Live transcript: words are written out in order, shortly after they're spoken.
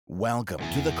Welcome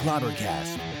to the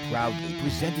Clobbercast, proudly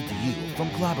presented to you from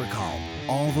Clobber-Calm,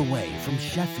 all the way from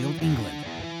Sheffield, England.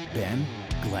 Ben,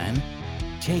 Glen,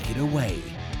 take it away.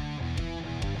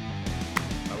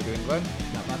 How we doing, Glen?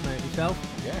 Not bad, mate. Yourself?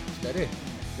 Yeah, steady.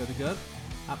 Good.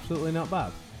 Absolutely not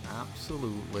bad.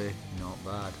 Absolutely not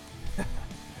bad.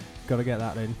 Got to get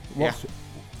that in.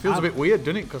 Feels a bit weird,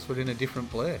 doesn't it? Because we're in a different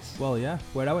place. Well, yeah.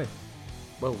 Where are we?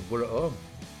 Well, we're at home.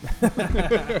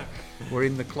 We're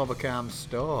in the Clobber-Calm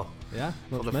store. Yeah.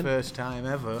 For the first time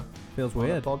ever. Feels on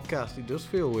weird. a podcast. It does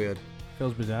feel weird.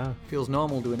 Feels bizarre. Feels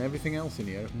normal doing everything else in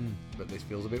here, but this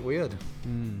feels a bit weird.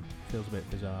 Feels a bit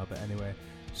bizarre, but anyway.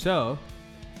 So,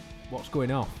 what's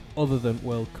going off other than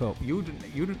World Cup? You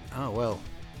didn't. Oh well.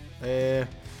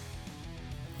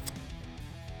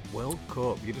 World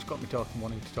Cup. You just got me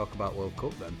wanting to talk about World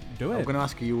Cup. Then Do it. I'm going to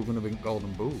ask you. You were going to bring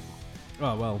Golden Boot.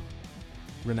 Oh well,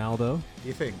 Ronaldo.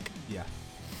 You think? Yeah.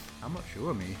 I'm not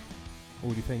sure. Me.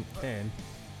 What do you think, Kane?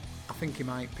 I think he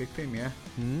might pick him. Yeah.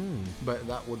 But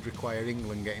that would require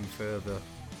England getting further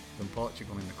than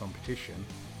Portugal in the competition,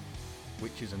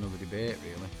 which is another debate,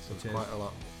 really. So there's quite a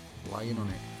lot lying on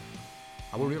it.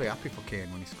 I was really happy for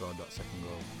Kane when he scored that second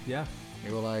goal. Yeah.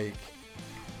 He was like,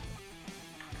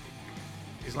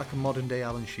 he's like a modern day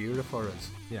Alan Shearer for us.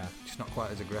 Yeah. Just not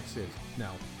quite as aggressive. No.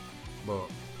 But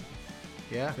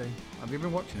yeah. See. Have you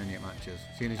been watching any matches?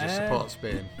 Seeing as you support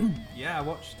Spain. Yeah, I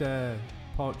watched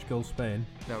Portugal, Spain.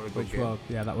 That was a good game.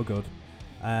 That were good.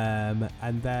 And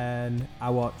then I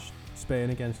watched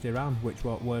Spain against Iran, which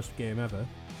was worst game ever.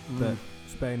 But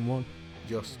Spain won.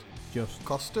 Just.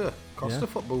 Costa Yeah.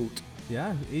 foot boot.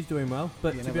 Yeah, he's doing well.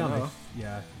 But You to be never honest,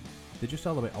 yeah, they're just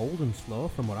all a bit old and slow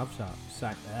from what I've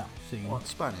seen. What,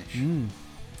 Spanish?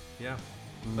 Yeah.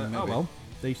 But Maybe. oh well,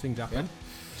 these things happen. Yeah.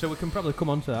 So we can probably come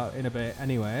on to that in a bit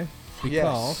anyway. Because,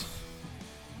 Yes.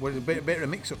 We're a bit of a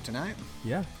mix-up tonight.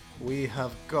 yeah, We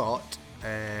have got,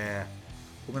 we're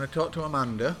going to talk to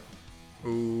Amanda,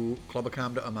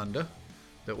 Clobber-Calm Amanda,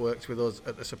 that works with us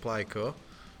at the Supply Co.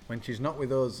 When she's not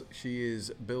with us, she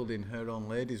is building her own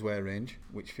ladies' wear range,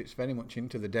 which fits very much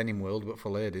into the denim world, but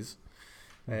for ladies,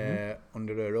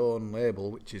 under her own label,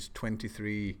 which is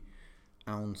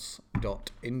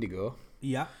 23ounce.indigo.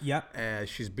 yeah.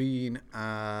 She's been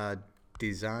a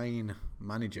design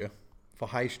manager for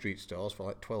high street stores for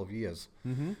like 12 years.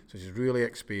 So she's really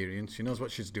experienced. She knows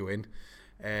what she's doing.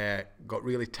 Got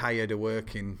really tired of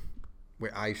working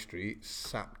with high street,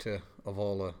 sapped her of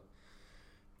all her...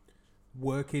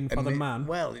 Working for the man.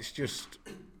 Well, it's just...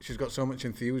 She's got so much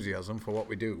enthusiasm for what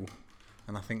we do.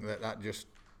 And I think that just,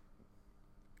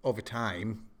 over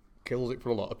time, kills it for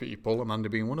a lot of people, Amanda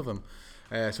being one of them.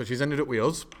 So she's ended up with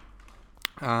us.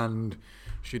 And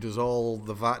she does all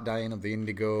the vat dyeing of the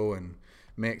Indigo and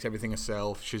makes everything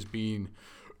herself. She's been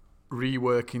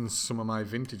reworking some of my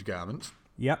vintage garments.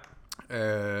 Yep.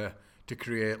 To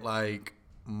create like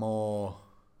more,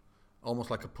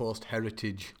 almost like a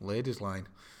post-heritage ladies line.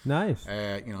 Nice.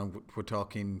 We're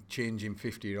talking changing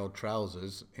 50-year-old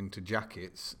trousers into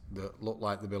jackets that look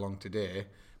like they belong today,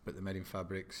 but they're made in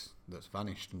fabrics that's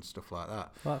vanished and stuff like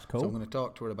that. Well, that's cool. So I'm going to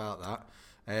talk to her about that.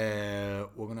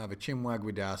 We're going to have a chinwag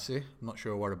with Darcy. I'm not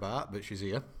sure what about, but she's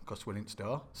here because we're in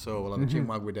store. So we'll have a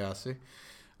chinwag with Darcy.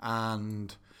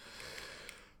 And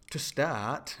to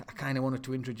start, I kind of wanted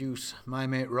to introduce my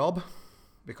mate Rob,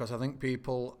 because I think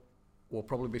people will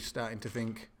probably be starting to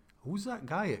think, who's that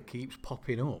guy that keeps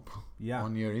popping up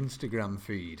on your Instagram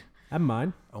feed? And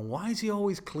mine. And why is he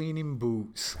always cleaning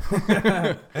boots?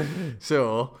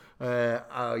 So,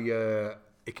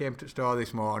 he came to the store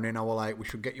this morning. I was like, we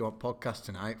should get you on podcast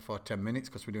tonight for 10 minutes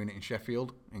because we're doing it in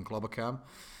Sheffield, in Clobber-Calm.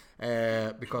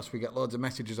 Because we get loads of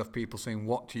messages of people saying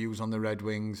what to use on the Red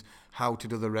Wings, how to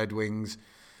do the Red Wings.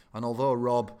 And although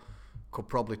Rob could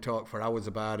probably talk for hours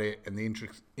about it and the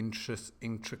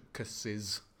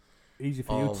intricacies Easy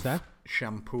for you to say.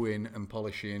 Shampooing and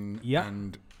polishing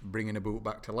and bringing a boot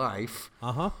back to life,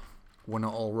 we're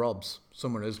not all Robs.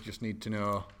 Some of us just need to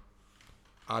know,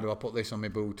 how do I put this on my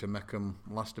boot and make them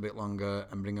last a bit longer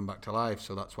and bring them back to life?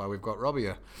 So that's why we've got Rob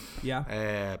here.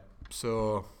 Yeah.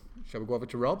 So shall we go over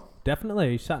to Rob?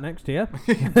 Definitely. He's sat next to you.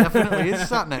 He definitely is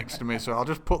sat next to me, so I'll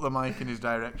just put the mic in his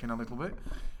direction a little bit.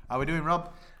 How are we doing,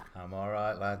 Rob? I'm all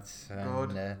right, lads.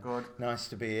 Good. Nice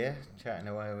to be here, chatting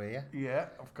away with you. Yeah,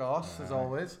 of course, as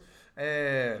always.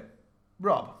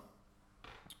 Rob,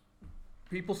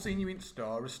 people seen you in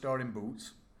store restoring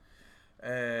boots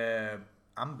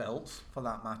and belts, for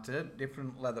that matter,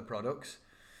 different leather products.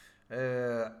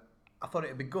 I thought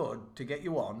it'd be good to get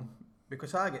you on,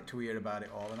 because I get to hear about it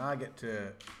all and I get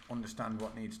to understand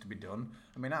what needs to be done.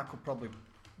 I mean, I could probably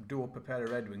do up a pair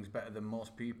of Red Wings better than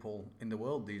most people in the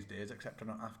world these days, except I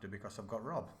don't have to because I've got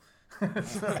Rob.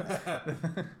 So,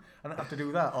 I don't have to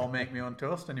do that or make my own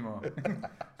toast anymore.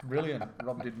 It's brilliant.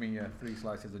 Rob did me 3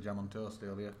 slices of jam on toast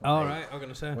earlier. All right, I'm going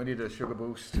to say. We need a sugar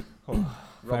boost.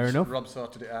 Fair enough. Rob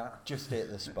sorted it out. Just hit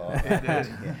the spot.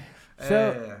 Yeah.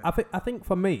 So I think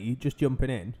for me, just jumping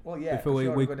in, Well, yeah, before for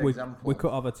sure, we a good example. we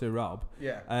cut over to Rob,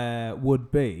 Yeah.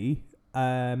 would be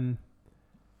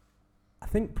I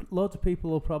think loads of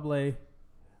people will probably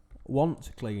want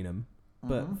to clean them,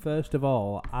 but first of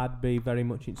all, I'd be very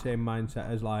much in the same mindset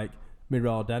as like my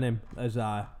raw denim, as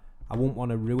I wouldn't want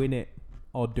to ruin it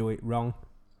or do it wrong.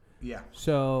 Yeah.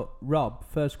 So, Rob,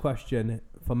 first question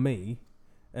for me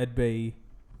would be,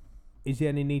 is there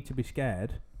any need to be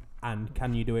scared, and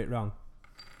can you do it wrong?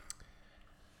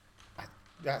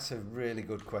 That's a really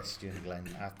good question,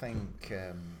 Glenn. I think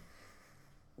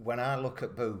when I look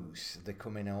at boots, they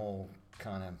come in all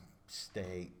kind of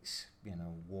states, you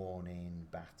know, worn in,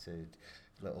 battered,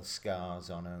 little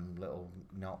scars on them, little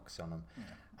knocks on them. Yeah.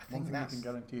 I think One thing that's... you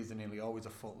can guarantee is they're nearly always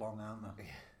a foot long, aren't they?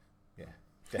 Yeah,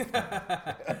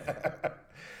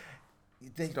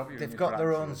 definitely. Stop you in They've your got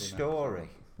their tracks, own really, don't story,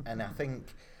 and I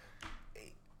think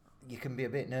you can be a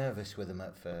bit nervous with them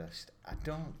at first.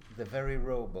 They're very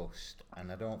robust,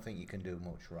 and I don't think you can do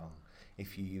much wrong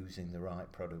if you're using the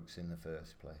right products in the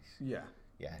first place. Yeah.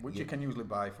 Yeah, Which you can usually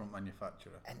buy from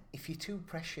manufacturer. And if you're too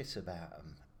precious about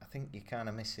them, I think you're kind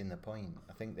of missing the point.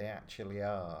 I think they actually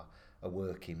are a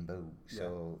working boot. Yeah.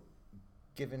 So,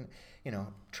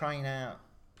 trying out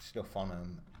stuff on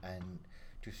them and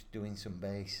just doing some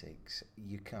basics,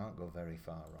 you can't go very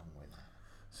far wrong with that.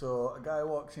 So a guy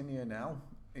walks in here now.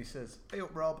 He says, "Hey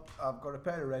up, Rob. I've got a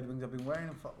pair of Red Wings. I've been wearing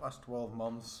them for the last 12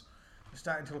 months. They're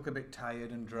starting to look a bit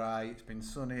tired and dry. It's been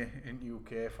sunny in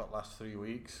UK for the last 3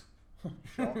 weeks."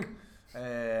 Shock.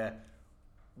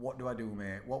 What do I do,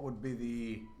 mate? What would be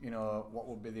the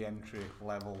entry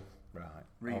level? Right.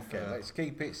 Refurb. Okay, let's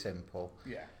keep it simple.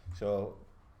 Yeah. So,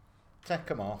 take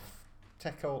them off,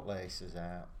 take all laces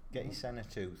out, get your centre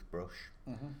toothbrush,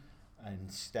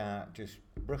 and start just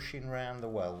brushing round the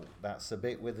welt. That's the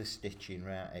bit with the stitching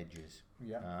round edges.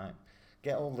 Yeah. Right.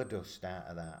 Get all the dust out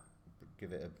of that.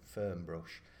 Give it a firm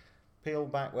brush. Peel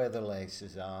back where the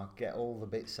laces are. Get all the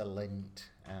bits of lint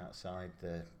outside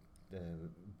the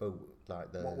boot,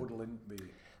 like the. What would lint be?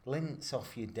 Lint's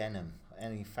off your denim,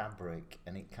 any fabric,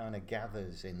 and it kind of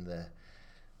gathers in the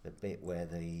bit where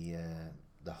the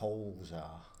holes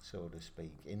are, so to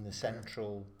speak, in the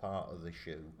central part of the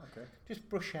shoe. Okay. Just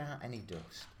brush out any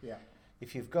dust. Yeah.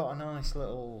 If you've got a nice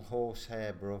little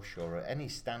horsehair brush or any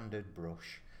standard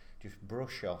brush, just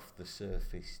brush off the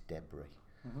surface debris.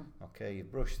 Okay, you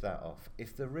brush that off.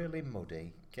 If they're really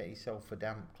muddy, get yourself a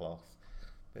damp cloth,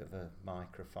 bit of a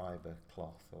microfiber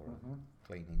cloth or a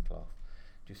cleaning cloth.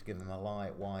 Just give them a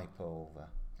light wipe over.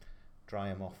 Dry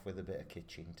them off with a bit of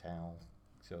kitchen towel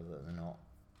so that they're not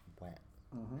wet.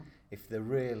 If they're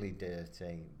really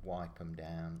dirty, wipe them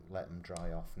down, let them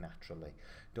dry off naturally.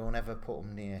 Don't ever put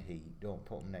them near heat. Don't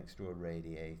put them next to a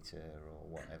radiator or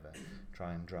whatever.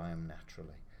 Try and dry them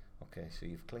naturally. Okay, so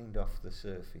you've cleaned off the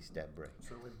surface debris.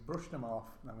 So we've brushed them off,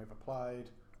 then we've applied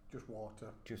just water.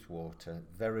 Just water,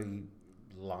 very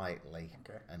lightly,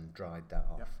 Okay. and dried that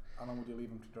off. Yeah. How long would you leave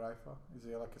them to dry for? Is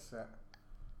there like a set?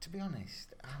 To be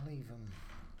honest, I leave them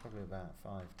probably about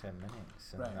 5-10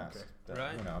 minutes. And Right, that's, okay. that,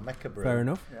 Right. You know, I make a brew. Fair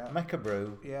enough. Yeah. I make a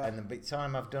brew, Yeah. and the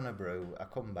time I've done a brew, I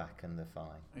come back and they're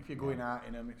fine. If you're going out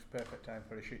in them, it's perfect time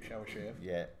for a shit shower shave.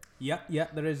 Yeah. Yeah,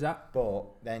 there is that.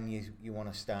 But then you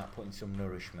want to start putting some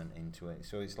nourishment into it.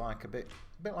 So it's like a bit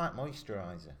like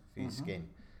moisturiser for your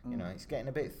skin. You know, it's getting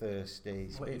a bit thirsty,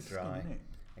 it's a Well, bit it's dry. skin, innit?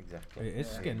 Exactly. It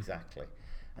is skin. Exactly.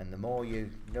 And the more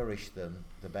you nourish them,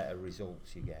 the better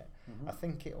results you get. I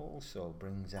think it also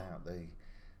brings out the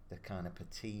kind of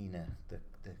patina, the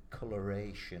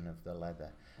coloration of the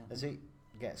leather. As it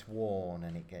gets worn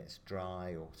and it gets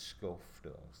dry or scuffed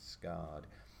or scarred,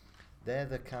 they're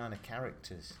the kind of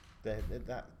characters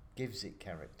that gives it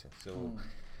character. So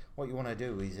what you want to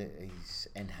do is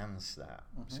enhance that.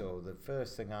 So the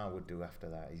first thing I would do after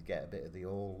that is get a bit of the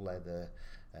all leather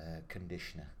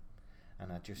conditioner,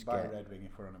 and I just Buy get Red Wing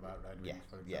if we're on about Red Wings,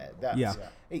 for yeah, example. that's Yeah.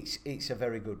 it's a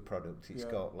very good product. It's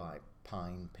Yeah. got like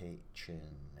pine pitch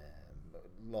and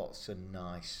lots of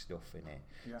nice stuff in it.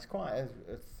 Yeah. It's quite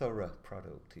a thorough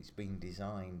product. It's been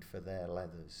designed for their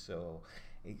leathers, so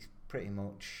it pretty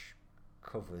much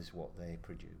covers what they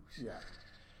produce. Yeah.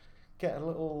 Get a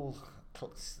little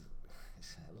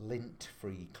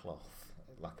lint-free cloth,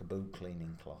 like a boot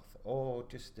cleaning cloth, or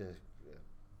just a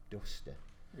duster.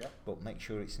 but make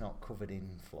sure it's not covered in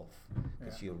fluff,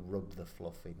 because you'll rub the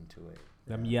fluff into it.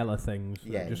 Them yellow things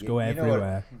that just go you know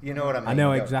everywhere. You know what I mean? I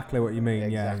know exactly what you mean.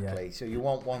 Exactly. Yeah. So you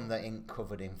want one that ain't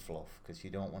covered in fluff, because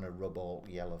you don't want to rub all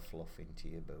yellow fluff into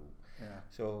your boot. Yeah.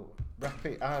 So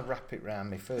I wrap it round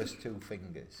my first 2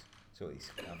 fingers, so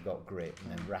I've got grip,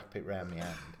 and then wrap it round my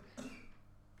hand.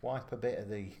 Wipe a bit of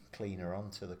the cleaner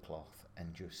onto the cloth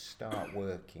and just start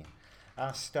working.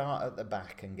 I start at the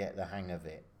back and get the hang of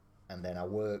it, and then I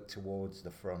work towards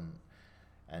the front.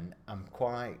 And I'm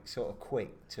quite sort of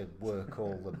quick to work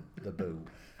all the boot.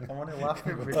 I'm only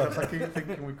laughing because I keep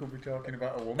thinking we could be talking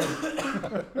about a woman.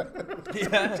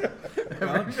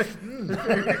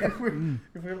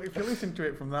 If you listen to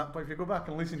it from that point, if you go back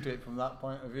and listen to it from that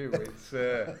point of view,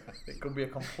 it could be a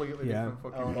completely different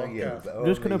fucking podcast. I'm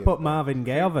just going to put Marvin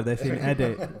Gaye over this in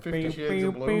edit. 50 Shades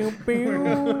of Blue.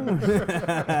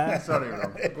 Sorry,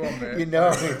 Rob. Go on, mate. You know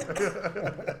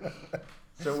it.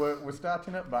 So we're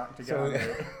starting at back to get on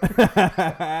it.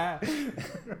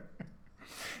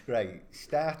 Right,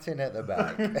 starting at the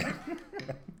back.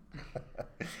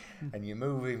 And you're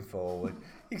moving forward.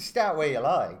 You can start where you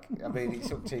like. I mean,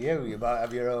 it's up to you. You might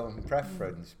have your own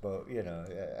preference, but, you know,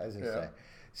 as I say,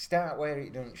 start where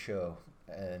it doesn't show,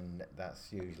 and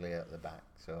that's usually at the back.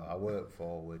 So I work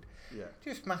forward. Yeah.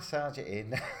 Just massage it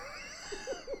in.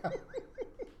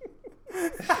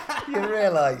 You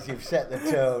realise you've set the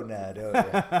tone now, don't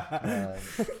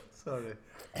you? Sorry.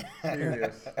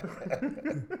 Serious.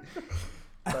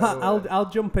 I'll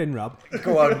jump in, Rob.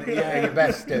 Go on, yeah, you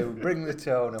best do. Bring the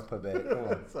tone up a bit. Go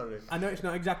on. Sorry. I know it's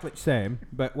not exactly the same,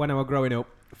 but when I was growing up,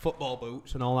 football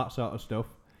boots and all that sort of stuff,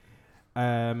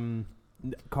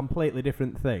 completely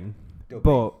different thing. Dubbing.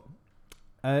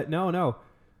 But no,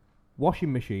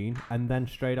 washing machine and then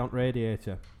straight on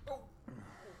radiator.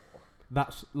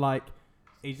 That's like,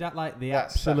 is that like the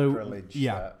That's absolute? sacrilege,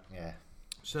 Yeah. Yeah.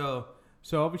 So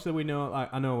obviously we know, like,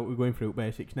 I know what we're going through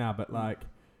basics now, but like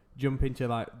jump into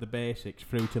like the basics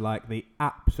through to like the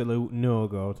absolute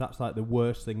no-goes. That's like the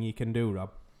worst thing you can do,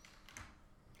 Rob.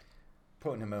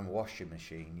 Putting them in a washing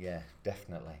machine, yeah,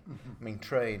 definitely. I mean,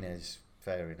 trainers,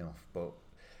 fair enough, but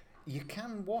you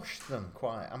can wash them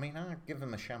quite. I mean, I give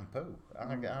them a shampoo.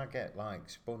 I get like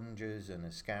sponges and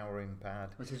a scouring pad.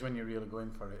 Which is when you're really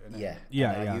going for it, isn't it?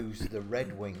 Yeah. I use the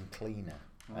Red Wing cleaner,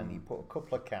 and you put a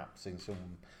couple of caps in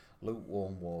some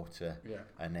lukewarm water,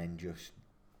 and then just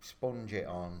sponge it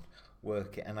on,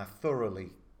 work it, and I thoroughly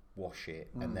wash it,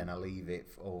 and then I leave it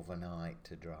overnight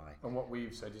to dry. And what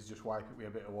we've said is just wipe it with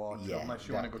a bit of water, unless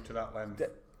you want to go to that length.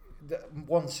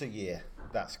 Once a year,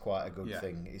 that's quite a good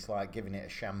thing. It's like giving it a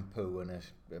shampoo and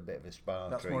a bit of a spa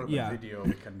That's treat. more of a video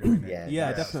we can do.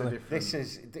 Yeah, definitely. This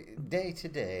is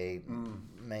day-to-day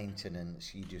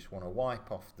maintenance. You just want to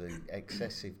wipe off the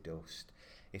excessive dust.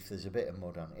 If there's a bit of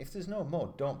mud on it. If there's no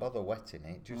mud, don't bother wetting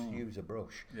it. Just use a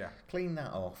brush. Yeah. Clean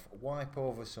that off. Wipe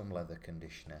over some leather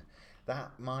conditioner.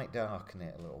 That might darken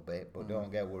it a little bit, but don't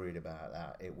get worried about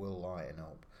that. It will lighten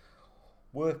up.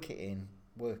 Work it in,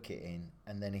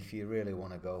 and then if you really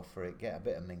want to go for it, get a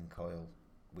bit of mink oil,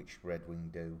 which Red Wing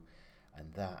do,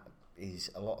 and that is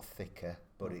a lot thicker,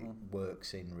 but it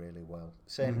works in really well.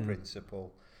 Same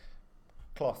principle.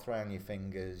 Cloth round your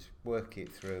fingers, work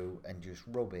it through, and just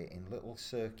rub it in little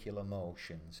circular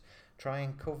motions. Try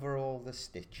and cover all the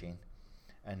stitching,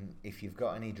 and if you've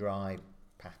got any dry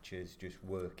patches, just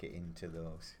work it into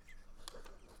those.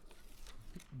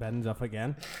 Ben's off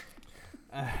again.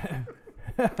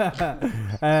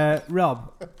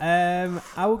 Rob, I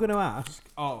was going to ask,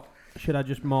 should I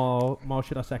just more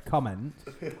should I say comment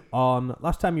on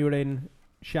last time you were in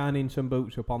shining some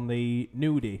boots up on the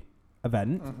nudie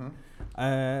event.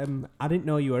 I didn't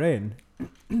know you were in,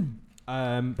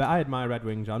 but I had my Red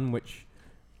Wings on, which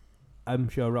I'm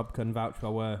sure Rob can vouch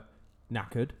for, were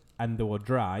knackered and they were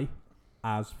dry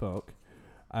as fuck.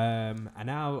 And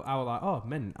now I was like, oh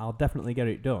man, I'll definitely get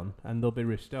it done and they'll be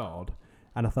restored.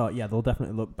 And I thought, yeah, they'll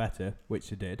definitely look better, which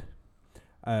they did.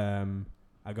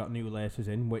 I got new laces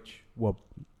in, which were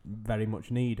very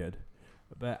much needed.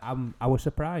 But I was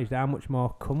surprised how much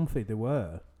more comfy they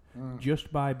were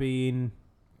just by being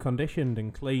conditioned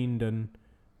and cleaned and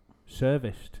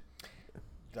serviced.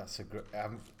 That's a great.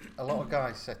 A lot of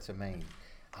guys said to me,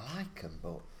 I like them,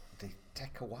 but they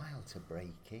take a while to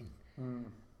break in.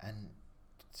 And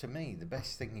to me, the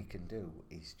best thing you can do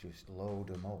is just load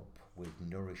them up with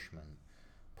nourishment.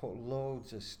 Put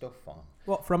loads of stuff on.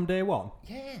 What, from day one?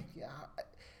 Yeah.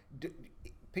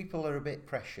 People are a bit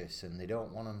precious and they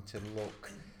don't want them to look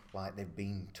like they've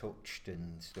been touched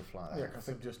and stuff like that. Yeah, because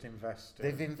they've just invested.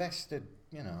 They've invested,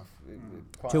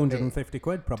 quite 250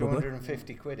 quid probably.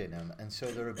 250 quid in them, and so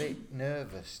they're a bit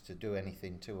nervous to do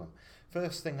anything to them.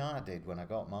 First thing I did when I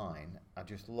got mine, I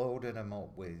just loaded them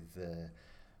up with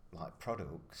like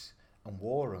products and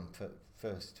wore them for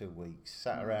first 2 weeks.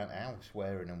 Sat around the house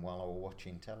wearing them while I was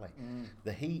watching telly.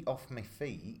 The heat off my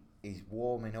feet is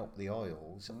warming up the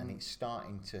oils, and it's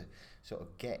starting to sort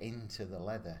of get into the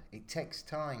leather. It takes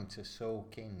time to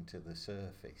soak into the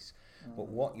surface, but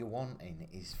what you're wanting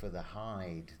is for the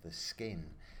hide, the skin,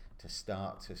 to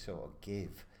start to sort of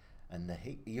give. And the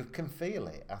heat, you can feel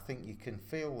it. I think you can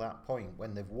feel that point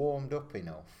when they've warmed up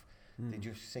enough. They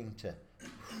just seem to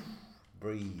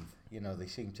breathe. They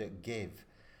seem to give.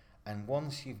 And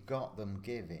once you've got them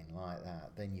giving like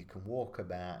that, then you can walk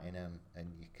about in them,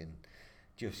 and you can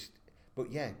just,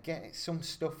 but yeah, get some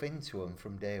stuff into them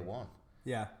from day one.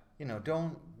 Yeah.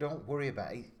 Don't worry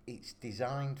about it. It's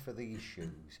designed for these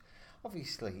shoes.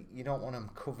 Obviously, you don't want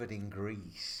them covered in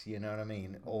grease, you know what I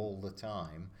mean, all the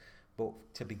time. But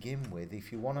to begin with,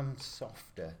 if you want them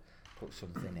softer, put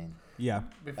something in. Yeah.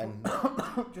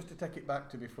 Just to take it back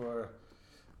to before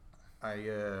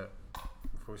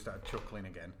we started chuckling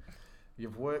again,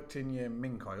 you've worked in your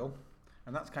mink oil,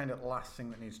 and that's kind of the last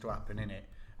thing that needs to happen in it.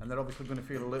 And they're obviously going to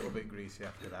feel a little bit greasy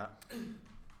after that.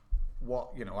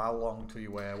 How long till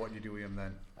you wear? What do you do with them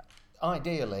then?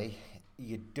 Ideally,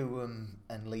 you do them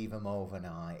and leave them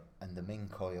overnight, and the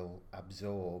mink oil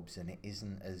absorbs, and it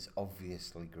isn't as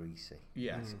obviously greasy.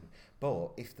 Yes.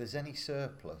 But if there's any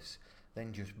surplus,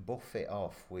 then just buff it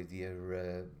off with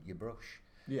your brush.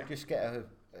 Yeah. Just get a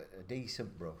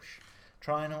decent brush.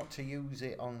 Try not to use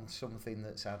it on something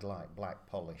that's had like black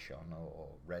polish on or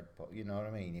red polish. You know what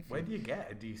I mean? Where do you get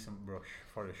a decent brush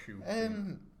for a shoe?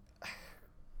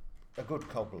 A good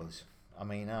cobbler's. I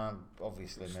mean,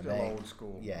 obviously Still my mate, old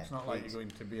school. Yeah, it's not like you're going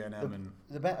to B&M and...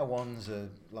 The better ones are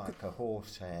like a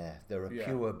horsehair. They're a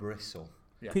pure bristle.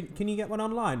 Yeah. Can you get one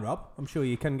online, Rob? I'm sure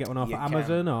you can get one off You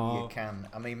Amazon or... You can.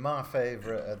 I mean, my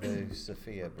favourite are the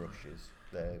Sophia brushes.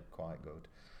 They're quite good.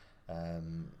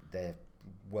 They're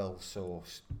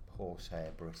well-sourced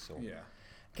horsehair bristle. Yeah.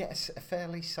 Get a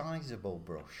fairly sizable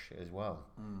brush as well.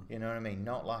 You know what I mean?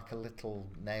 Not like a little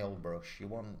nail brush. You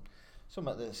want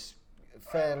something that's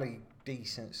fairly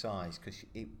decent size, because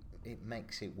it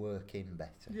makes it work in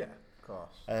better. Yeah, of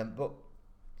course. But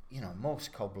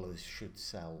most cobblers should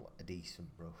sell a decent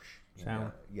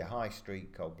brush. Your high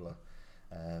street cobbler,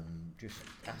 just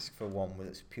ask for one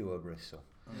that's pure bristle.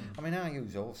 I mean, I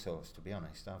use all sorts, to be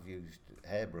honest. I've used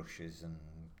hairbrushes and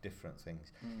different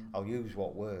things. I'll use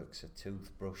what works, a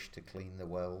toothbrush to clean the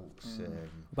welts.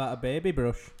 About a baby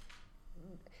brush?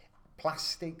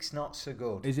 Plastic's not so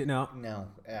good. Is it not? No,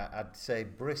 I'd say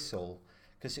bristle,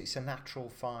 because it's a natural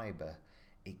fibre.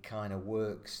 It kind of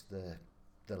works the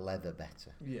leather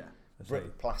better. Yeah.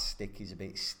 Plastic is a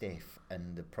bit stiff,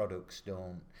 and the products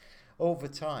don't. Over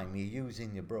time, you're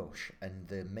using your brush, and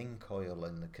the mink oil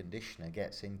and the conditioner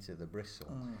gets into the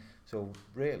bristle. So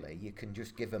really, you can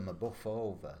just give them a buff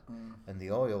over, and the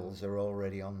oils are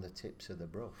already on the tips of the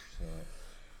brush.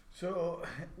 So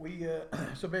we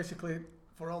so basically,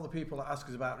 for all the people that ask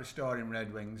us about restoring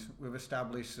Red Wings, we've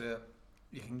established that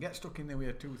you can get stuck in there with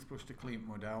a toothbrush to clean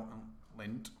mud out and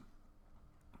lint.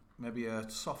 Maybe a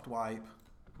soft wipe,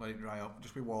 let it dry off,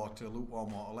 just with water,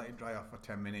 lukewarm water, let it dry off for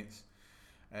 10 minutes.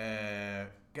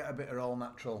 Get a bit of all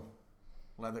natural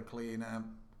leather cleaner,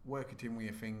 work it in with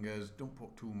your fingers, don't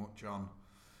put too much on.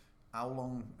 How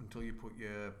long until you put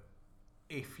your...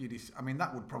 I mean,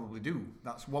 that would probably do.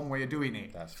 That's one way of doing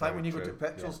it. That's it's like when you go to a true,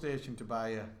 petrol station to buy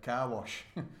a car wash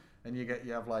and you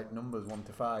have like numbers 1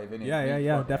 to 5 in it.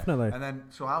 Yeah, definitely. And then,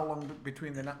 so how long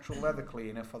between the natural leather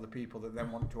cleaner for the people that then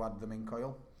want to add the mink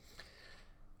oil?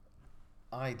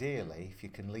 Ideally, if you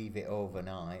can leave it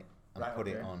overnight and put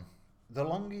it on. The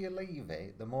longer you leave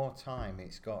it, the more time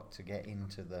it's got to get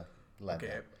into the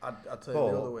leather. Okay, I'd say the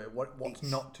other way. What's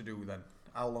not to do then?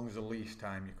 How long is the least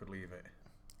time you could leave it?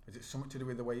 Is it something to do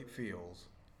with the way it feels?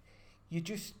 You're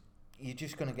just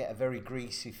going to get a very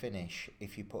greasy finish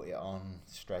if you put it on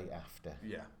straight after.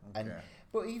 Yeah. Okay.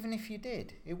 But even if you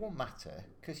did, it won't matter,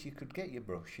 because you could get your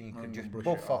brush and you could just brush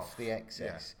buff off the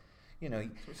excess. Yeah. So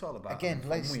it's all about again,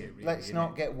 let's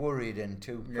not get worried and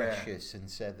too precious and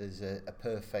say there's a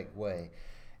perfect way.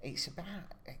 It's about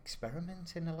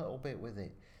experimenting a little bit with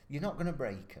it. You're not going to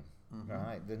break them,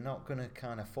 right? They're not going to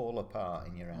kind of fall apart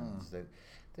in your hands.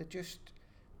 They're just...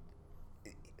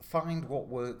 Find what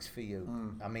works for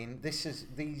you. I mean,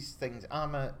 these things.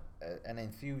 I'm an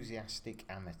enthusiastic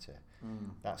amateur.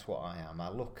 That's what I am. I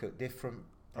look at different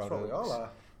That's what we all are.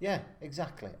 Yeah,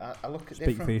 exactly. I look at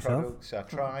Speak for different yourself. products, I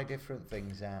try different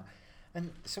things out,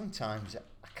 and sometimes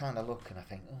I kind of look and I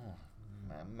think,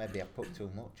 maybe I put too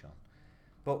much on.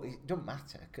 But it doesn't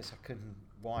matter, because I can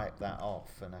wipe that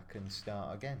off and I can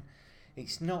start again.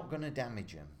 It's not going to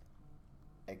damage them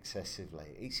excessively.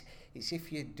 It's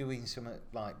if you're doing something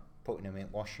like putting them in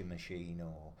washing machine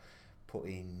or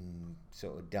putting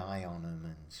sort of dye on them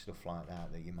and stuff like that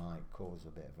you might cause a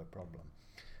bit of a problem.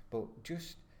 But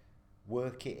just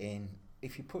work it in.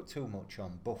 If you put too much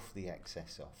on, buff the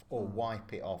excess off or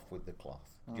wipe it off with the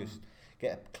cloth. Just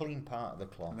get a clean part of the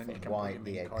cloth and wipe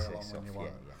the excess off. Yeah.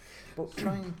 But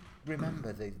try and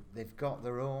remember they've got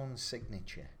their own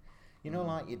signature. You know,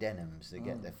 like your denims, they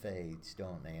get their fades,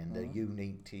 don't they? And they're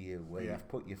unique to you, where you've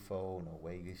put your phone or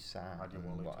where you've sat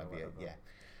and what have you. Yeah.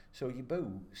 So your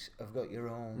boots have got your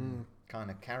own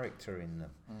kind of character in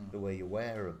them, the way you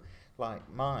wear them.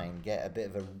 Like mine get a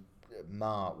bit of a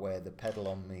mark where the pedal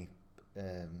on me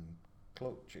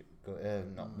clutch,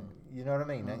 you know what I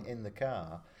mean? In the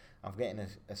car, I'm getting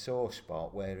a sore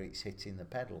spot where it's hitting the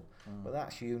pedal, but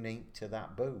that's unique to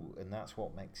that boot, and that's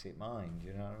what makes it mine. Do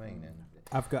you know what I mean? And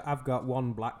I've got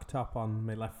one black top on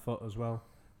my left foot as well,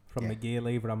 from the gear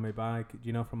lever on my bike. Do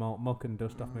you know, from all muck and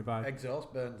dust off my bike?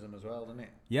 Exhaust burns them as well, doesn't it?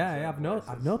 Yeah, I've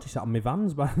noticed that on my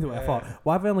Vans, by the way. I thought,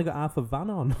 why have I only got half a van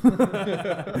on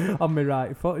on my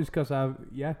right foot? It's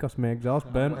because my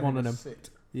exhaust burnt one of them. Sit.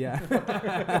 Yeah.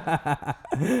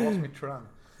 Lost my tram.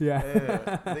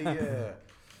 Yeah.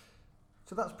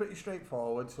 So that's pretty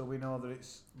straightforward. So we know that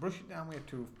it's brush it down with a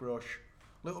toothbrush,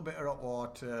 little bit of hot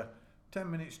water, 10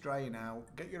 minutes drying out,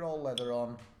 get your old leather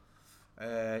on.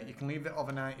 You can leave it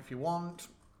overnight if you want.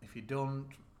 If you don't,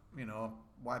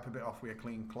 wipe a bit off with a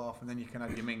clean cloth, and then you can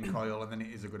add your mink oil, and then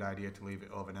it is a good idea to leave it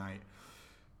overnight.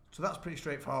 So that's pretty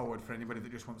straightforward for anybody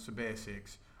that just wants the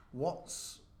basics.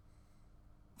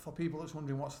 For people that's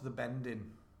wondering, what's the bending?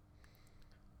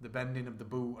 The bending of the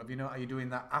boot. Are you doing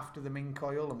that after the mink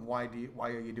oil, and why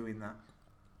are you doing that?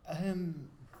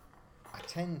 I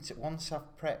tend to, once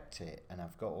I've prepped it and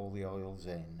I've got all the oils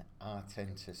in, I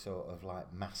tend to sort of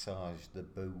like massage the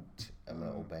boot a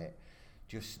little bit,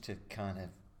 just to kind of, I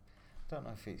don't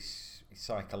know if it's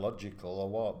psychological or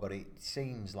what, but it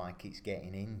seems like it's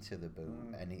getting into the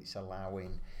boot and it's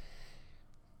allowing,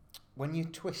 when you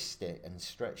twist it and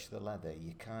stretch the leather,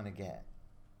 you kind of get,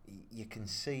 you can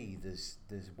see there's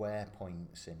wear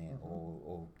points in it,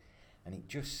 and it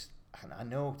just, and I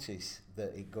notice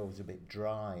that it goes a bit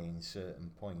dry in certain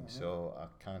points, so I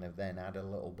kind of then add a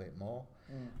little bit more.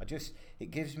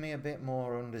 It gives me a bit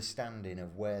more understanding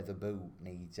of where the boot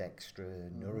needs extra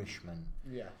nourishment.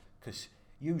 Yeah. Because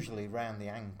usually around the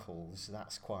ankles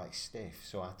that's quite stiff,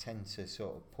 so I tend to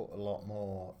sort of put a lot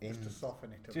more in. Just to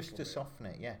soften it. Just to soften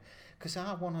it, yeah. Because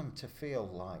I want them to feel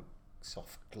like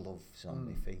soft gloves on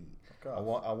my feet. I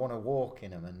want to walk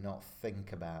in them and not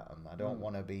think about them. I don't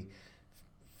want to be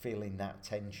feeling that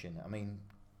tension. I mean,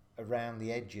 around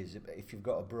the edges, if you've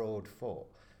got a broad foot,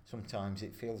 sometimes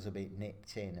it feels a bit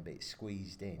nipped in, a bit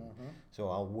squeezed in. So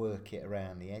I'll work it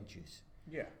around the edges.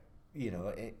 Yeah.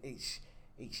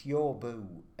 It's your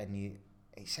boot, and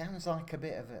it sounds like a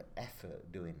bit of an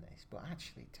effort doing this, but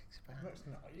actually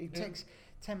it takes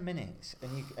 10 minutes,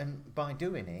 and by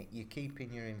doing it, you're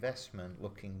keeping your investment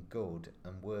looking good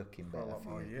and working better for a lot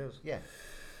more years. Yeah.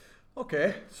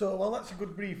 Okay, so that's a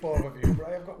good brief overview, but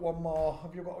I have got one more.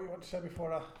 Have you got what you want to say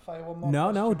before I fire one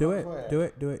more? No, do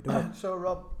it. So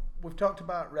Rob, we've talked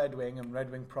about Red Wing and Red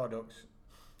Wing products,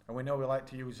 and we know we like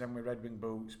to use them with Red Wing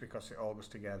boots because it all goes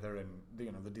together, and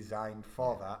they're designed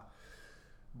for that.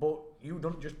 But you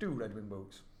don't just do Red Wing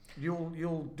boots.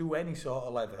 You'll do any sort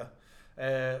of leather.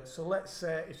 So let's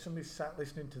say if somebody's sat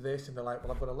listening to this and they're like,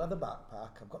 well, I've got a leather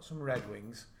backpack, I've got some Red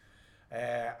Wings,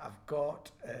 I've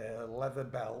got a leather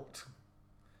belt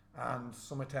and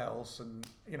something else, and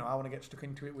I want to get stuck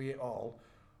into it with it all.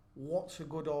 What's a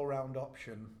good all-round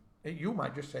option? You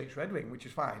might just say it's Red Wing, which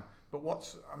is fine, but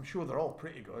I'm sure they're all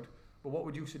pretty good, but what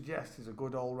would you suggest is a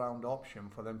good all-round option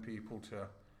for them people to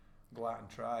go out and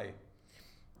try?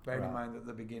 Bearing in mind that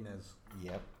they're beginners.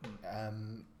 Yep.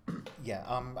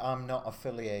 I'm not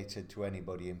affiliated to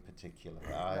anybody in particular.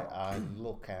 I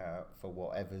look out for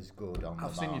whatever's good on the market.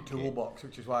 I've seen your toolbox,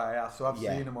 which is why I asked, so I've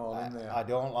seen them all in there. I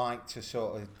don't like to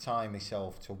sort of tie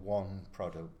myself to one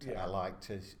product. I like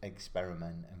to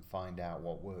experiment and find out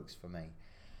what works for me.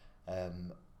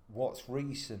 What's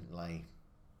recently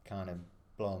kind of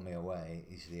blown me away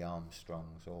is the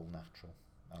Armstrong's All Natural.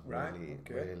 I've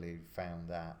really found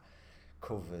that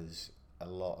covers a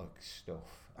lot of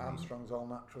stuff. Armstrong's All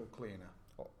Natural Cleaner.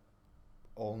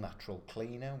 all natural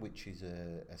cleaner, which is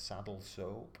a saddle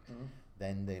soap.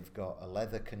 Then they've got a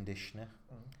leather conditioner,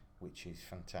 which is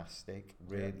fantastic.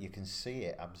 You can see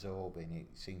it absorbing.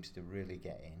 It seems to really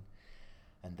get in.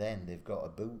 And then they've got a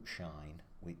boot shine,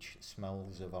 which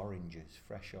smells of oranges,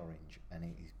 fresh orange, and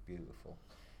it is beautiful.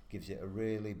 Gives it a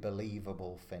really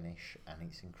believable finish, and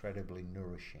it's incredibly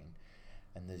nourishing.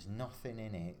 And there's nothing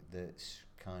in it that's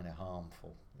kind of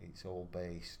harmful. It's all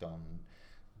based on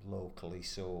locally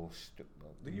sourced,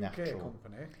 The natural. UK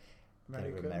company?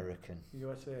 They're American.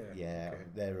 USA? Yeah, Okay.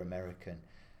 they're American.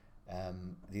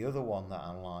 The other one that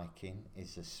I'm liking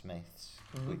is the Smiths,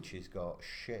 which has got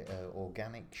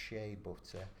organic shea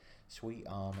butter, sweet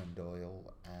almond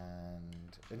oil,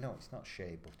 and no, it's not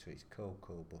shea butter, it's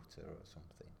cocoa butter or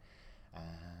something.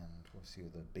 And what's the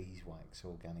other? Beeswax,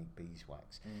 organic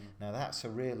beeswax. Now that's a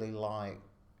really light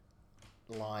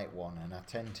one, and I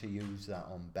tend to use that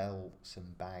on belts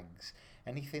and bags.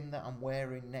 Anything that I'm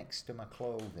wearing next to my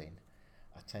clothing,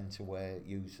 I tend to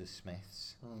use the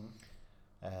Smiths.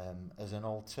 As an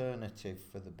alternative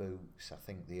for the boots, I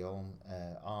think the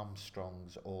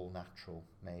Armstrong's All Natural,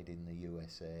 made in the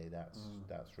USA, that's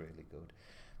really good.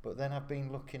 But then I've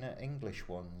been looking at English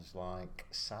ones like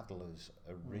Sadler's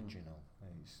Original.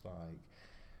 It's like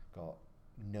got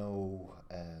no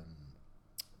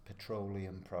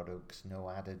petroleum products, no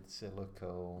added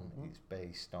silicone. It's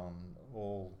based on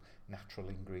all natural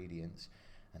ingredients,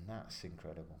 and that's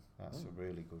incredible. That's a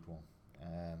really good one.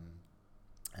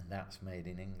 And that's made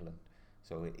in England,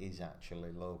 so it is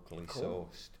actually locally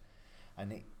sourced,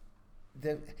 and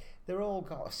they're all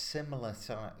got similar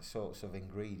sorts of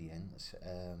ingredients.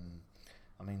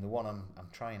 I mean, the one I'm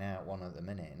trying out one at the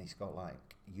minute, and it's got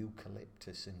like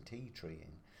eucalyptus and tea tree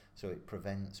in, so it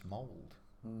prevents mold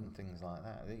and things like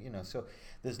that. You know, so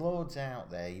there's loads out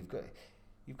there. You've got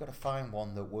to find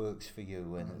one that works for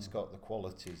you and it's got the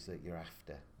qualities that you're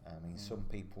after. I mean, some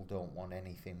people don't want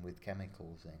anything with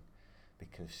chemicals in,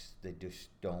 because they just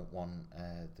don't want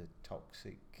the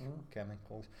toxic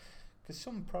chemicals. Because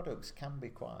some products can be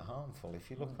quite harmful.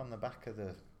 If you look on the back of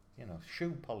the,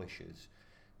 shoe polishers,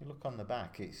 you look on the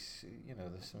back, it's,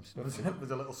 there's some stuff.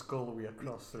 There's a little skull we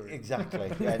across through it.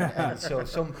 Exactly. and so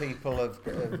some people have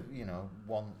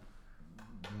want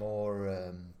more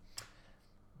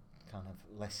kind of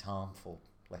less harmful,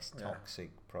 less toxic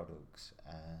products,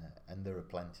 and there are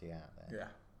plenty out there. Yeah.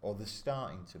 Or there's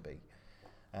starting to be.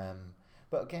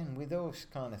 But again, with those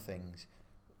kind of things,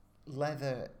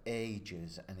 leather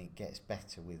ages and it gets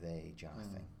better with age, I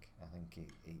think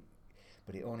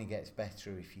but it only gets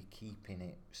better if you're keeping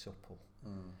it supple.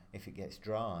 If it gets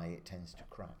dry, it tends to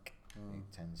crack.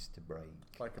 It tends to break.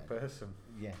 Like a person.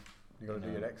 Yeah. You've got to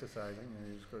do your exercise, haven't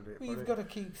you? You've got to do it for You've got to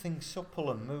keep things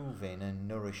supple and moving and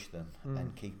nourish them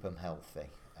and keep them healthy.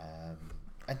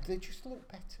 And they just look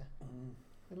better.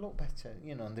 They look better,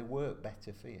 and they work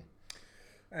better for you.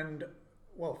 And,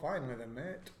 well, finally then,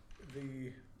 mate,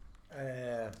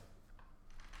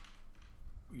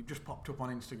 you've just popped up on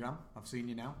Instagram. I've seen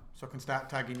you now, so I can start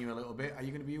tagging you a little bit. Are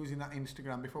you going to be using that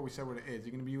Instagram, before we say what it is, are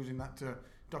you going to be using that to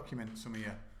document some of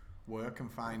your work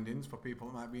and findings for people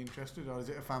that might be interested, or is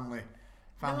it a family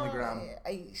gram?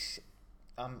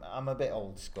 I'm a bit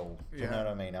old school. Do you know what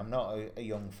I mean? I'm not a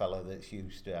young fella that's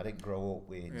used to. I didn't grow up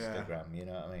with Instagram. You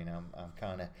know what I mean? I'm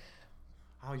kind of.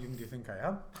 How young do you think I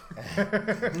am?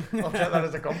 I'll take that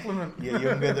as a compliment. You're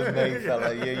younger than me,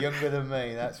 fella. You're younger than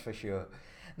me, that's for sure.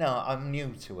 No, I'm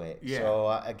new to it. Yeah. So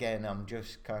again, I'm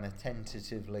just kind of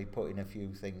tentatively putting a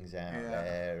few things out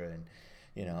there,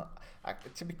 and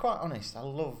to be quite honest, I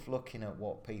love looking at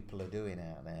what people are doing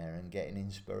out there and getting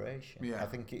inspiration. Yeah. I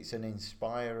think it's an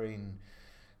inspiring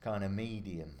kind of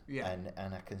medium, and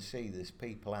I can see there's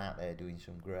people out there doing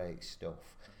some great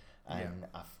stuff, and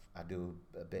I do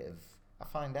a bit of. I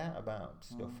find out about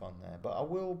stuff on there, but I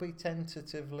will be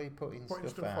tentatively putting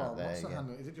stuff out there. What's the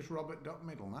handle? Is it just Robert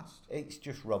Middlemast? It's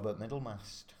just Robert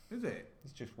Middlemast. Is it?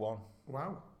 It's just one.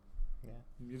 Wow. Yeah.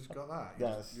 You just got that? You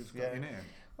just got your name?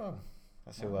 Well,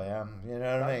 that's who I am, you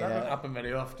know what I mean? That doesn't happen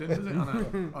very often, does it,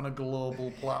 on a global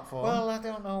platform? Well, I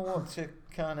don't know what to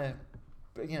kind of...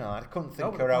 I couldn't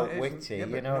think her out witty,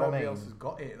 you know what I mean? Nobody else has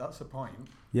got it, that's the point.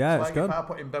 Yeah, it's good. If I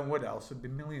put in Ben Woodhouse, it'd be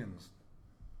millions.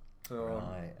 So,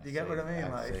 right, do you get what I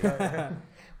mean?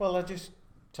 Well, I just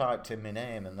typed in my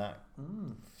name and that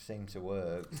seemed to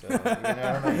work. So, you know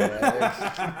what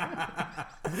I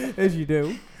mean? As you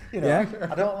do.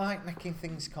 I don't like making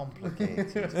things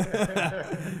complicated.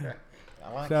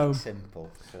 I like it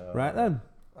simple. So. Right then.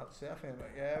 That's it, I think.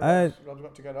 Rob's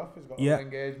got to get off. He's got other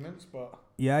engagements, but...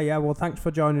 Yeah. Well, thanks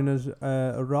for joining us,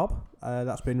 Rob.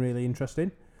 That's been really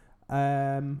interesting.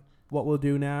 what we'll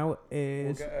do now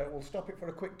is we'll stop it for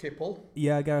a quick tipple.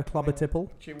 get a clobber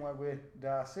tipple. Chinwag with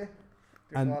Darcy.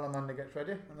 And while Amanda gets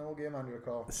ready, and then we'll give Amanda a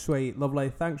call. Sweet, lovely.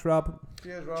 Thanks, Rob.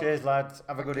 Cheers, Rob. Cheers, lads.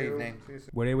 Have a good Thank you. evening. See you soon.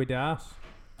 We're here with Darcy.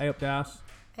 Hey up, Darcy.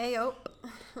 Hey up.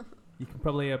 You can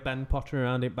probably hear Ben pottering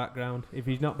around in background. If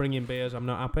he's not bringing beers, I'm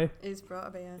not happy. He's brought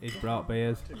a beer. He's brought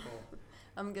beers.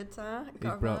 I'm good, sir.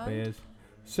 He's brought beers.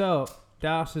 So,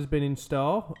 Darcy has been in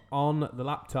store on the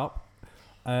laptop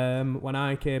when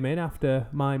I came in after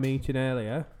my meeting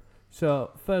earlier.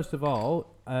 So, first of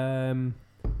all,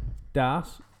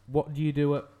 Darcy, what do you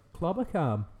do at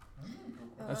Clobber-Calm?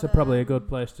 That's probably a good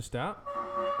place to start.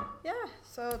 Yeah,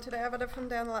 so today I've had a fun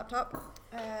day on the laptop,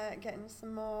 getting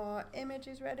some more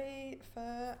images ready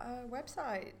for our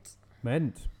website.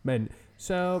 Mint.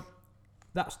 So,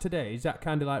 that's today. Is that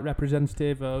kind of like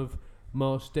representative of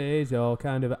most days, or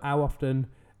kind of how often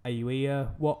are you here?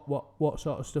 What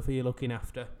sort of stuff are you looking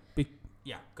after?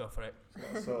 Yeah, go for it.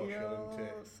 So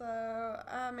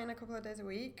I'm in a couple of days a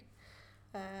week.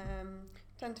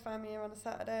 Tend to find me here on a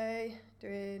Saturday,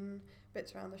 doing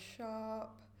bits around the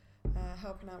shop,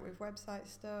 helping out with website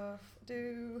stuff,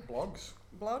 do blogs,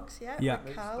 yeah.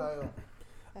 With Cal.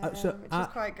 Which is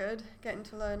quite good, getting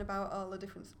to learn about all the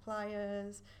different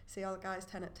suppliers, see all the guys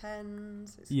 10 at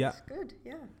 10s. It's good,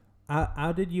 yeah.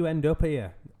 How did you end up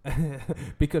here?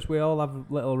 Because we all have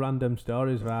little random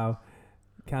stories of how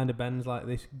kind of Ben's like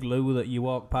this glue that you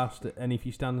walk past, and if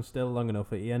you stand still long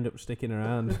enough, you end up sticking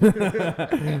around.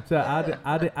 So how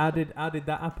did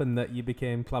that happen that you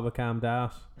became Clobber-Calm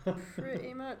Darcy?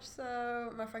 Pretty much.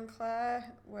 So my friend Claire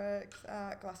works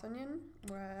at Glass Onion,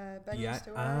 where Ben used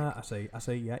to work. I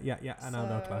see. Yeah. I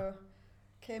know Claire.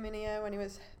 Came in here when he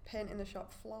was painting the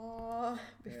shop floor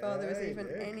before there was even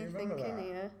anything in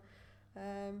here.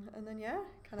 And then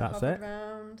kind of hobbled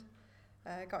around,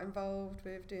 got involved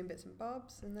with doing bits and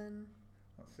bobs, and then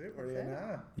that's it. We're here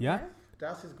now. Yeah.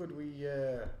 Darcy's good.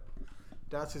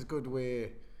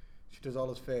 She does all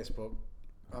his Facebook.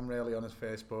 I'm rarely on his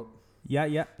Facebook. Yeah.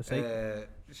 I see.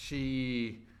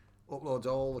 She uploads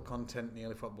all the content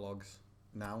nearly for blogs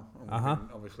now. And we've been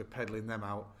obviously peddling them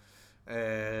out.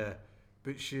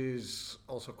 But she's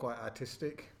also quite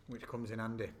artistic, which comes in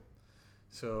handy.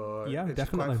 So it's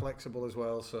definitely quite flexible as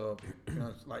well. So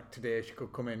like today, she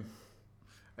could come in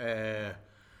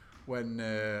when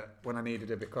I needed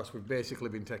her, because we've basically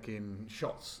been taking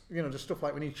shots. Just stuff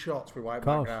like we need shots with white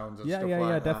backgrounds and stuff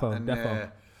like that.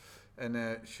 Defo.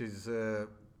 And she's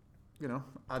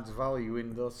adds value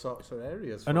in those sorts of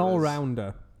areas. An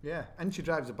all-rounder. Yeah, and she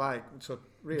drives a bike, so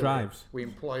really drives. We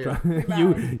employ her.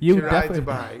 you rides a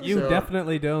bike. You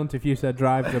definitely don't if you said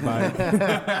drives a bike.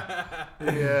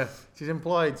 Yeah, she's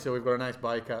employed, so we've got a nice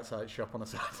bike outside shop on a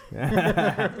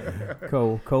Saturday.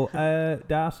 Cool.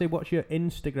 Darcy, what's your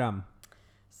Instagram?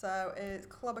 So it's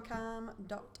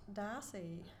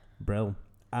clobbercalm.darcy. Brill.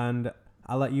 And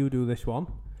I'll let you do this one.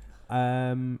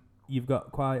 You've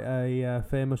got quite a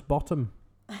famous bottom.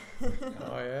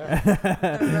 Oh yeah.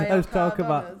 Let's talk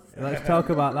about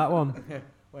that one.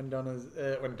 When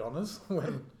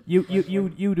you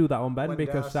do that one, Ben,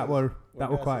 because that were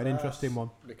Darcy's quite an interesting one.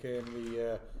 Became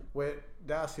the where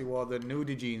Darcy wore the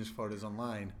nudie jeans for us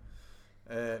online.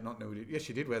 Not nudie. Yes,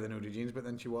 she did wear the nudie jeans, but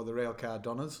then she wore the railcar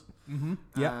Donnas. Mm-hmm.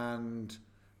 Yeah. And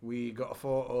we got a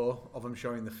photo of them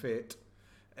showing the fit,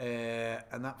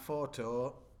 and that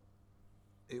photo,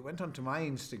 it went onto my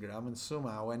Instagram and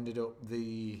somehow ended up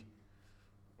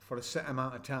for a set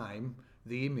amount of time,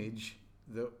 the image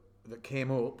that came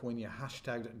up when you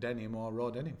hashtagged denim or raw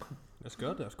denim. That's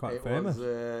good. That's quite famous.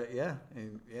 It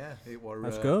was.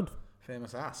 That's good.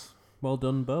 Famous ass. Well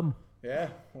done, bum. Yeah,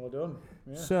 well done.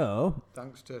 Yeah. So,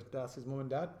 thanks to Darcy's mum and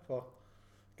dad for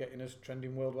getting us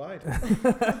trending worldwide.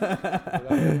 That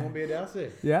won't be a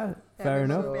Darcy. Yeah, fair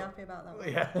enough. We'll be happy about that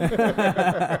one.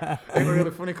 Yeah. It was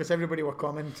really funny because everybody were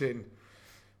commenting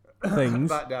things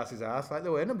about Darcy's ass. Like,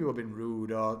 there were nobody were being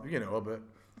rude or, but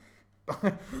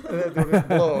there were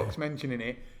blokes mentioning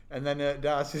it. And then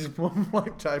Darcy's mum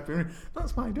typing,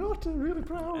 "That's my daughter, really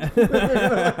proud."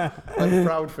 Like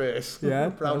proud face. Yeah.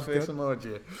 Proud face good.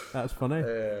 Emoji. That's funny.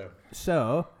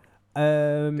 So,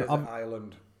 Desert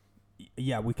Island.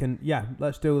 Yeah, we can. Yeah,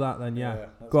 let's do that then. Yeah,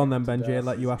 go on then, Benji. I'll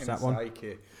let you ask that one.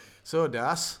 Psyche. So,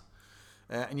 Das,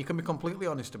 and you can be completely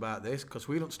honest about this because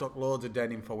we don't stock loads of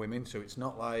denim for women, so it's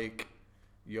not like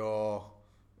you've got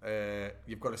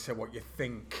to say what you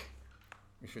think.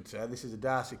 You should say this is a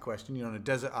Darcy question. You're on a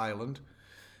desert island.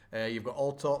 You've got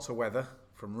all sorts of weather,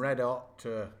 from red hot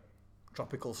to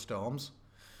tropical storms.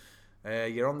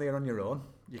 You're on there on your own.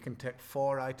 You can take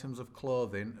 4 items of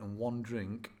clothing and 1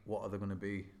 drink. What are they going to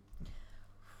be?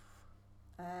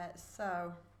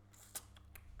 So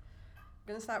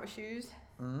Going to start with shoes.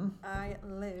 I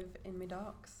live in my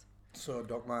docks. So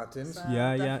Doc Martens. So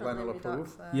Yeah. definitely Glen will my approve.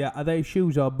 docks there. Yeah, are they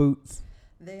shoes or boots?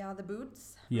 They are the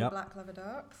boots. Yep. The black leather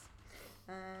docks.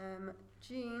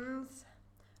 Jeans.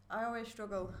 I always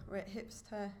struggle with hips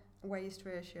to waist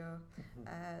ratio.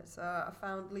 So I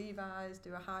found Levi's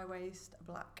do a high waist, a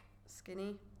black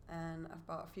skinny, and I've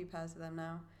bought a few pairs of them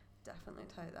now. Definitely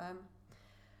take them.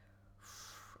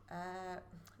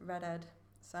 Redhead.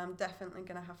 So I'm definitely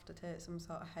going to have to take some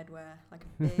sort of headwear, like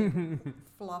a big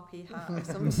floppy hat of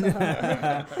some sort.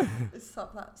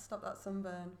 Stop that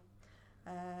sunburn.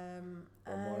 One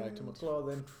more item of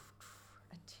clothing.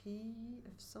 A tee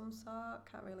of some sort.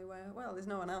 Can't really wear. Well, there's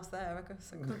no one else there. I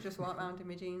could just walk around in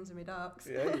my jeans and my docks.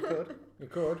 Yeah, you could. You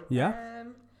could. Yeah.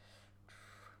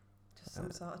 Just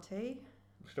some sort of tee.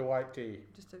 Just a white tee.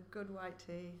 Just a good white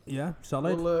tee. Yeah,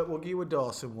 solid. We'll give you a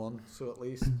Dawson one, so at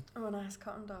least. Oh, a nice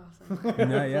cotton Dawson.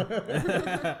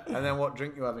 Yeah. And then what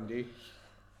drink you having, D?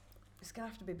 It's going to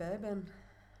have to be bourbon.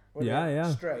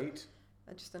 Yeah. Straight.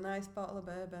 Just a nice bottle of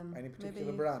bourbon. Any particular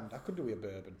Maybe brand? I could do a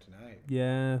bourbon tonight.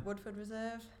 Yeah. Woodford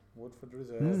Reserve. Woodford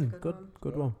Reserve. That's a good one.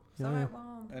 Good one. It's Yeah. alright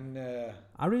warm. And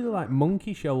I really like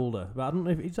Monkey Shoulder, but I don't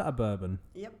know if is that a bourbon.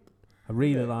 Yep. I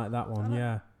really Yeah. like that one.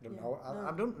 Yeah.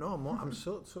 I don't know. I'm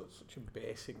such a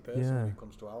basic person Yeah. when it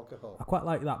comes to alcohol. I quite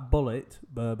like that Bullet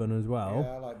bourbon as well.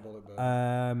 Yeah, I like Bullet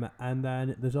bourbon. And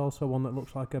then there's also one that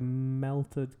looks like a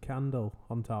melted candle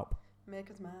on top.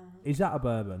 Maker's Mark. Is that a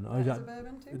bourbon? Or is That is that? a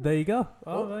bourbon too. There you go.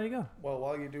 Oh. There you go. Well,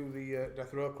 while you do the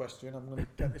death row question, I'm going to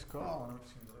get this call. I know it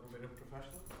seems a little bit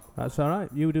unprofessional. That's all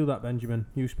right. You do that, Benjamin.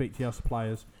 You speak to your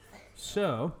suppliers.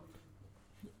 So,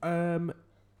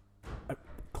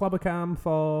 Clobber-Calm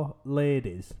for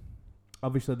ladies.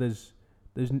 Obviously, there's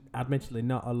admittedly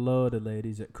not a load of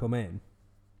ladies that come in.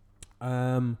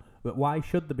 But why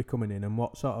should they be coming in, and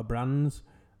what sort of brands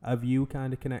have you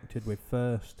kind of connected with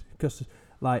first? Because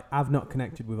like I've not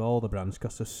connected with all the brands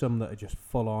because there's some that are just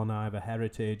full on either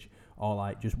heritage or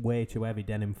like just way too heavy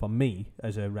denim for me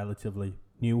as a relatively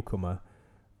newcomer.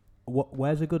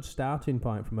 Where's a good starting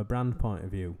point from a brand point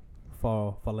of view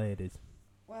for ladies?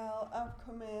 Well, I've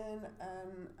come in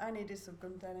and I needed some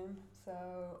good denim,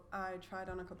 so I tried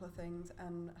on a couple of things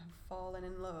and have fallen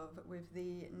in love with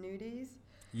the nudies.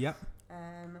 Yep.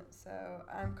 So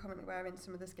I'm currently wearing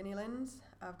some of the skinny lins.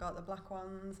 I've got the black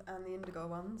ones and the indigo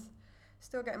ones.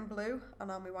 Still getting blue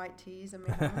on all my white tees and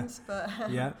my hands, but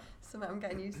Yeah. something I'm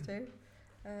getting used to.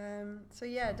 So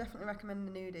yeah, definitely recommend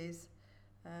the nudies.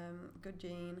 Good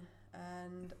jean,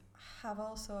 and have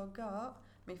also got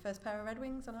my first pair of Red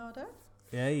Wings on order.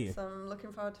 Yeah. So I'm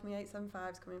looking forward to my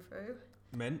 875s coming through.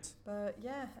 Mint. But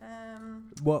yeah,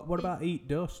 What about Eat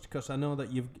Dust? Because I know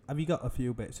that have you got a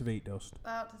few bits of Eat Dust?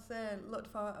 about to say,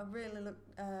 I really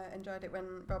enjoyed it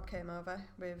when Rob came over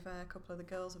with a couple of the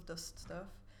Girls of Dust stuff.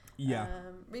 Yeah.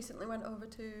 Recently went over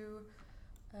to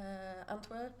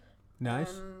Antwerp.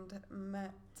 Nice. And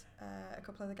met a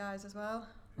couple of the guys as well.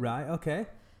 Right. Okay.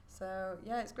 So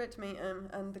yeah, it's great to meet them,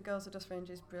 and the Girls of Dust range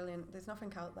is brilliant. There's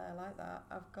nothing out there like that.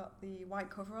 I've got the white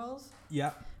coveralls,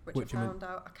 Yeah. which I found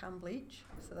out I can bleach,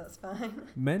 so that's fine.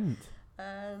 Mint.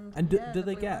 And do yeah, they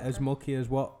the blue get as worker. mucky as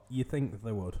what you think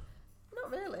they would? Not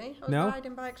really. I was No?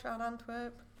 riding bikes around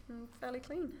Antwerp, fairly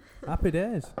clean. Happy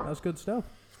days. That's good stuff.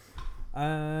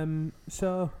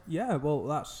 So yeah, well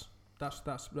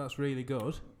that's really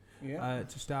good. Yeah.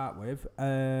 To start with,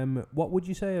 what would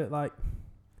you say? Like,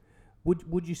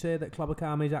 would you say that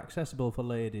Clobber-Calm is accessible for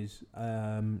ladies,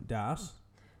 Das?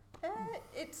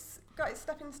 It's got its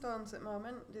stepping stones at the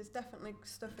moment. There's definitely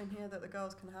stuff in here that the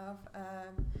girls can have,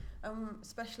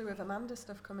 especially with Amanda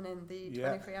stuff coming in, the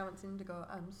 23-ounce Indigo.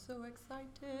 I'm so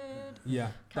excited. Yeah,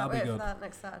 Can't that'll be wait good. for that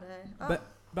next Saturday. But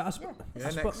I suppose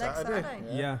next Saturday.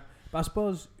 yeah, but I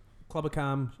suppose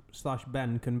Clobber-Calm /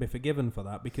 Ben can be forgiven for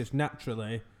that because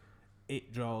naturally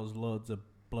it draws loads of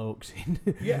blokes in.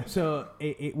 Yeah. So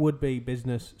it would be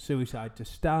business suicide to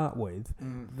start with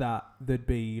that there'd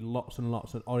be lots and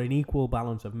lots of, or an equal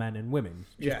balance of men and women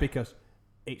just because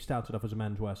it started off as a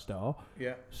menswear store.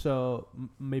 Yeah. So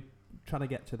me trying to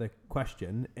get to the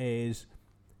question is,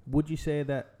 would you say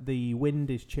that the wind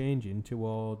is changing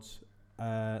towards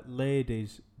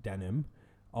ladies denim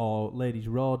or ladies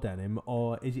raw denim,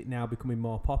 or is it now becoming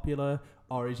more popular,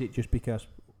 or is it just because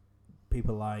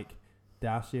people like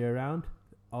Darcy are around?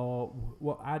 Or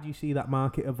what? How do you see that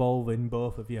market evolving,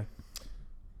 both of you?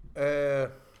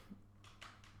 There's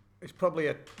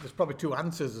probably two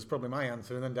answers. There's probably my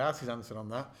answer and then Darcy's answer on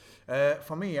that.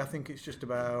 For me, I think it's just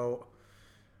about,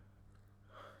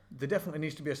 there definitely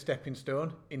needs to be a stepping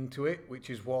stone into it, which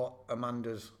is what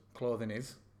Amanda's clothing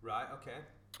is. Right.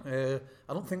 Okay.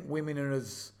 I don't think women are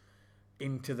as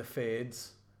into the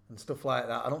fades and stuff like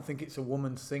that. I don't think it's a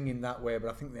woman's thing in that way, but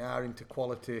I think they are into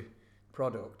quality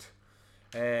product.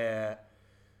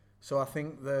 So I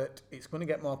think that it's going to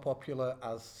get more popular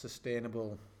as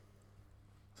sustainability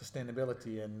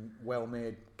and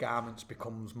well-made garments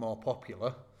becomes more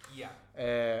popular. Yeah.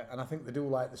 And I think they do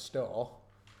like the store.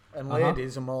 And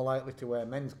ladies are more likely to wear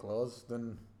men's clothes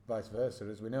than vice versa,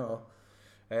 as we know.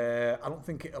 I don't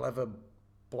think it'll ever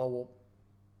blow up.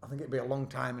 I think it'd be a long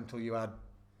time until you had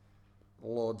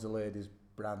loads of ladies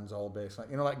brands all based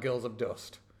like Girls of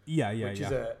Dust. Which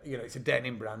is it's a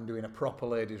denim brand doing a proper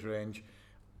ladies range.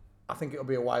 I think it'll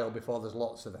be a while before there's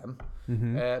lots of them.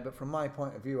 But from my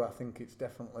point of view, I think it's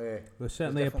definitely there's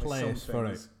certainly a place for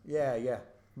it. Yeah.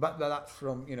 But that's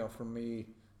from me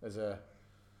as a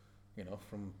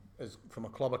from a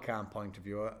Clobber-Calm point of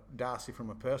view. Darcy,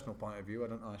 from a personal point of view, I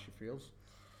don't know how she feels.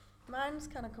 Mine's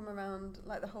kind of come around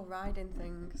like the whole riding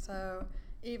thing. So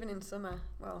even in summer,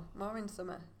 well, more in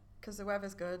summer, because the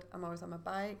weather's good, I'm always on my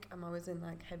bike. I'm always in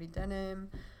like heavy denim,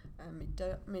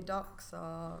 my docks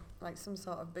or like some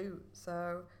sort of boot.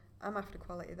 So I'm after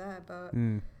quality there. But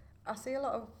I see a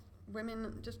lot of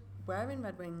women just wearing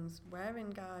Red Wings,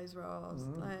 wearing guys' raws.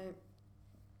 Like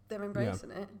they're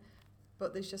embracing it,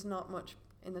 but there's just not much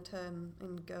in the term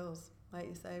in girls, like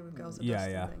you say, with Girls of Dust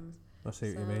and things. I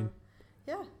see what you mean.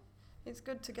 Yeah. It's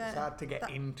good to get... It's hard to get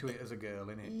into it as a girl,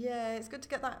 isn't it? Yeah, it's good to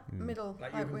get that middle.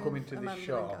 Like you can come into this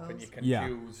shop and you can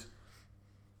choose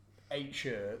 8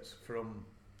 shirts from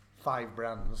 5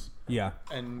 brands. Yeah.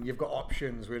 And you've got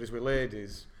options, whereas with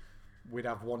ladies, we'd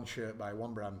have 1 shirt by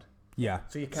 1 brand. Yeah.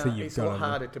 So you can't. It's a lot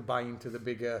harder to buy into the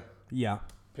bigger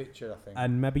picture, I think.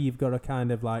 And maybe you've got to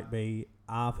kind of like be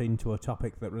half into a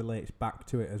topic that relates back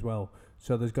to it as well.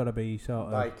 So there's got to be sort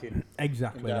of... Biking.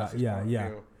 Exactly that,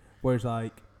 yeah. Whereas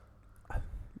like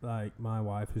my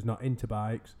wife is not into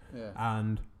bikes,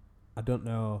 and I don't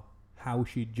know how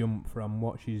she'd jump from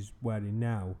what she's wearing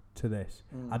now to this.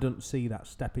 I don't see that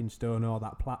stepping stone or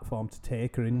that platform to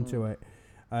take her into it.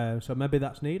 So maybe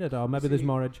that's needed, or maybe there's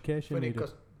more education needed.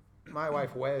 Because my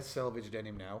wife wears selvage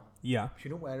denim now. Yeah. She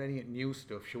don't wear any new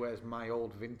stuff. She wears my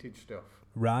old vintage stuff.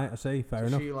 Right, I see. Fair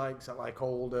enough. She likes like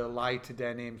older, lighter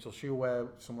denim, so she'll wear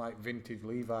some like vintage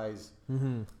Levi's.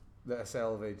 That are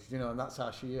salvaged, and that's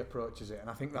how she approaches it. And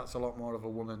I think that's a lot more of a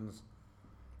woman's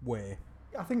way.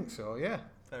 I think so, yeah.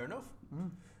 Fair enough.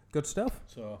 Good stuff.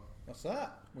 So, that's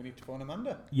that. We need to phone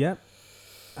Amanda. Yep.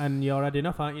 And you're ready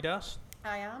enough, aren't you, Das?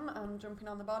 I am. I'm jumping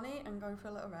on the bonnie and going for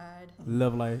a little ride.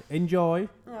 Lovely. Enjoy.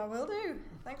 I will do.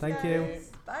 Thanks, Thank guys. you.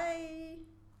 Bye.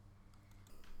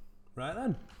 Right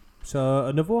then. So,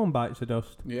 another one bites the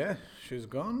dust. Yeah, she's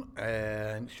gone.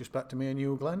 And it's just back to me and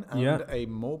you, Glenn. And a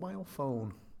mobile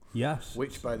phone. Yes.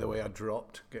 Which, by the way, I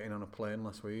dropped getting on a plane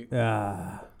last week.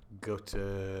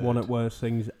 Gutted. One of the worst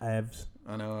things, EVs.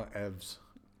 I know, EVs.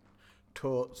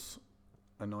 Totes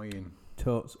annoying.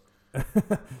 Totes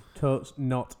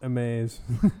not amaze.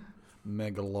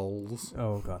 Mega lols.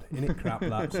 Oh, God. Isn't it crap,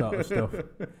 that sort of stuff?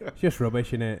 It's just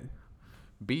rubbish, isn't it?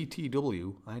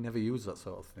 BTW, I never use that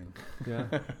sort of thing. Yeah.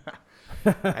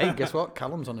 Hey, guess what?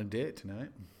 Callum's on a date tonight.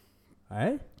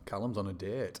 Hey? Callum's on a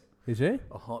date. Is he?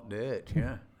 A hot date,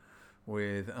 yeah.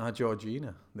 With our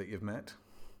Georgina that you've met.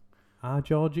 Our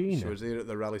Georgina? She was here at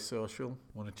the Rally Social,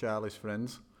 one of Charlie's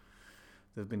friends.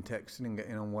 They've been texting and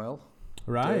getting on well.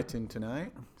 Right. Dating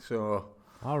tonight. So,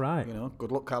 all right.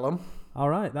 Good luck, Callum. All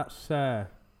right, that's. I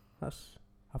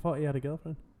thought he had a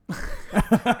girlfriend.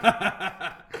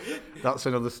 That's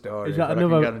another story. Is that but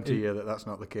another, I can guarantee you that that's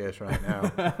not the case right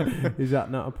now. Is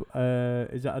that not?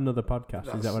 Is that another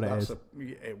podcast? Is that what it is?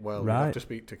 Well, right. We'll have to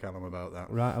speak to Callum about that.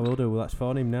 Right, I will do. Well, let's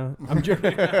phone him now. I'm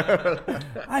joking.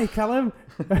 Hi, Callum.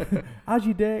 How's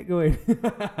your date going?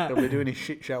 He'll be doing his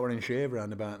shit shower and shave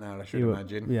round about now, I should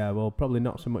imagine. Yeah, well, probably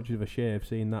not so much of a shave,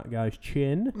 seeing that guy's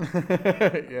chin.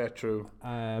 Yeah, true.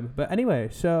 But anyway,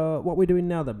 so what are we doing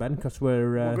now then, Ben? Because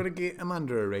we're going to get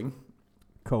Amanda a ring.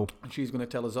 Cool. And she's going to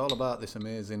tell us all about this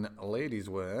amazing ladies'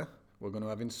 wear we're going to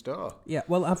have in store. Yeah,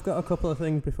 well, I've got a couple of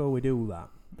things before we do that.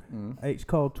 It's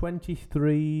called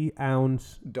 23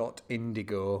 ounce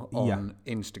 .indigo on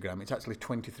Instagram. It's actually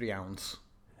 23 ounce.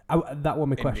 That was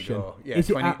my question. Yeah,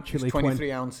 is it actually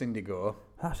 23 ounce indigo?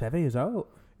 That's heavy as well.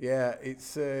 Yeah,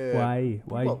 it's... Why?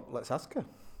 Well, let's ask her.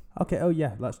 Okay, oh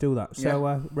yeah, let's do that.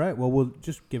 So, right, well, we'll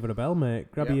just give her a bell,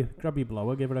 mate. Grab your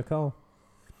blower, give her a call.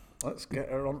 Let's get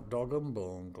her on dog and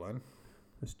bone, Glenn.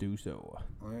 Let's do so.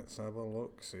 Let's have a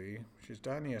look, see. She's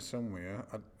down here somewhere.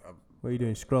 What are you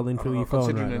doing, scrolling through your phone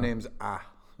considering right her now?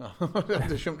 name's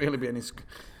there shouldn't really be any...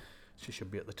 She should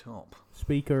be at the top.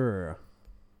 Speaker.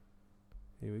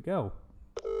 Here we go.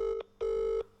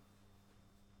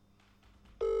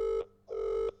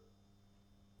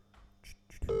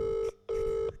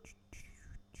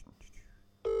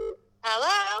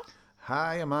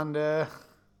 Hi, Amanda.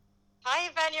 Hi,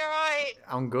 Ben, you're right.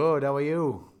 I'm good. How are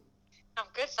you? I'm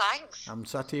good, thanks. I'm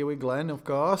sat here with Glen, of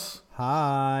course.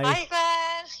 Hi. Hi,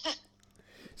 Glen.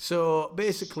 So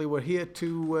basically, we're here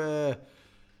to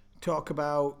talk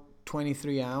about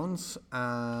 23 ounce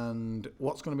and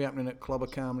what's going to be happening at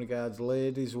Clobber-Calm regards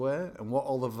ladies' wear and what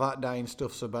all the vat dyeing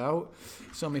stuff's about.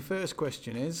 So my first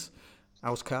question is,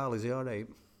 how's Carl? Is he all right?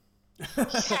 Yeah,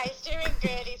 he's doing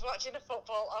good. He's watching the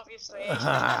football, obviously.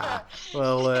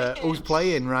 Well, who's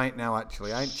playing right now,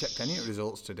 actually? I ain't checked any of the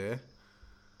results today.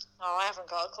 Oh, I haven't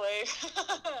got a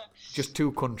clue. Just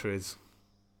two countries.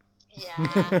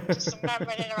 Yeah, just some men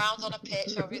running around on a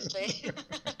pitch, obviously.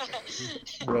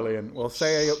 Brilliant. Well,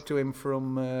 say hey up to him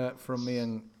from me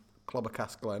and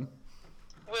Clobbercast Glen.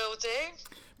 Will do.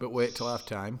 But wait till half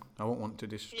time. I won't want to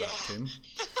distract him.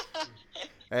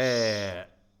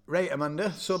 Right,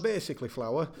 Amanda. So basically,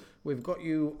 Flower, we've got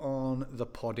you on the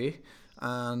poddy,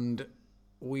 and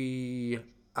we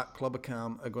at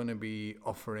Clobber-Calm are going to be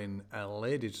offering a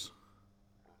ladies'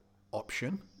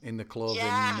 option in the clothing,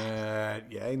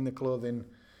 in the clothing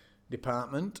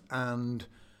department, and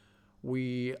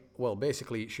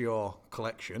basically it's your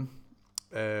collection.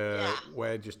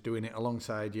 We're just doing it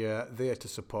alongside you, there to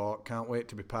support. Can't wait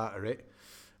to be part of it.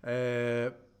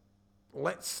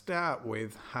 Let's start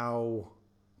with how,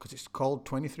 because it's called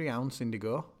 23 ounce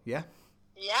Indigo, yeah?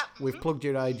 Yeah. We've plugged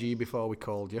your IG before we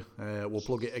called you. We'll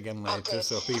plug it again later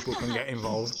so people can get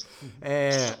involved.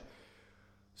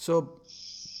 So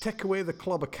take away the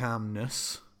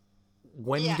Clobber-Calmness.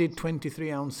 When did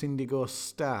 23 ounce Indigo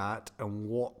start, and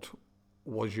what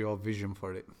was your vision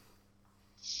for it?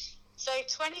 So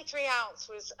 23 ounce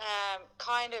was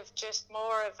kind of just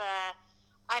more of a...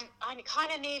 I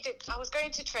kind of needed... I was going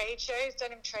to trade shows,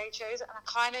 denim trade shows, and I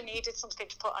kind of needed something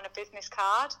to put on a business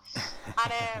card.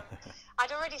 And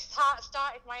I'd already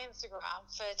started my Instagram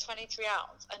for 23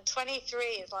 ounce, and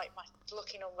 23 is like my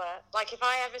lucky number. Like, if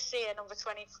I ever see a number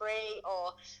 23,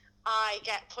 or I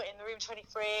get put in the room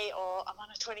 23, or I'm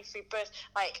on a 23 birth,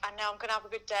 like, I know I'm going to have a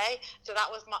good day. So that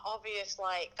was my obvious,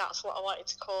 like, that's what I wanted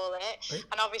to call it. Right.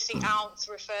 And obviously ounce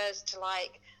refers to,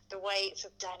 like, the weights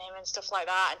of denim and stuff like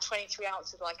that, and 23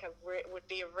 ounces like would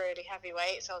be a really heavy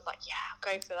weight, so I was like, yeah, I'll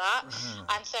go for that.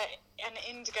 And so, and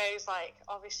Indigo's like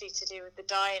obviously to do with the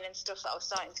dyeing and stuff that I was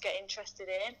starting to get interested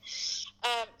in.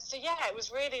 So yeah, it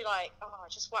was really like, I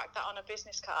just whacked that on a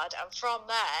business card, and from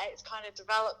there it's kind of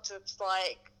developed to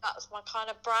like, that's my kind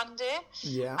of branding.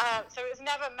 So it was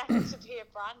never meant to be a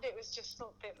brand, it was just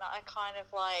something that I kind of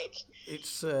like, it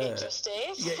just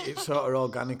is. Yeah, it's sort of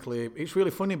organically. It's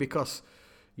really funny because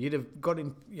you'd have got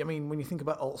in... I mean, when you think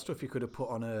about all stuff you could have put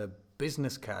on a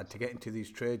business card to get into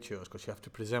these trade shows because you have to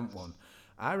present one,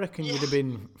 I reckon you'd have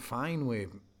been fine with,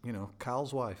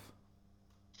 Carl's wife.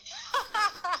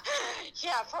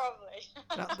 Yeah,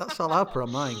 probably. That's all I put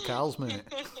on mine, Carl's mate.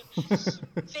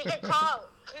 See, but Carl,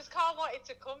 because Carl wanted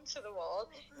to come to the wall,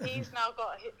 he's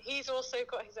also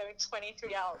got his own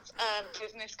 23 ounce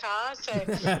business card. So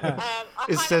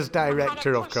it says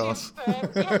director, of course. Yeah,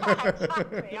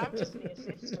 exactly. I'm just the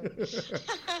assistant.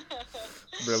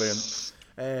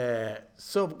 Brilliant.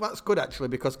 So that's good actually,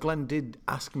 because Glen did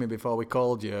ask me before we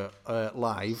called you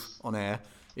live on air.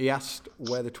 He asked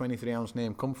where the 23 ounce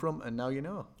name come from, and now you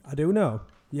know. I do know.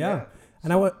 Yeah.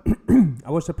 And I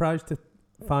was surprised to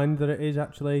find that it is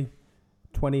actually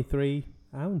 23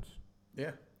 ounce.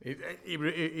 Yeah.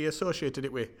 He associated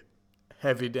it with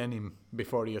heavy denim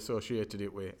before he associated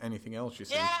it with anything else, you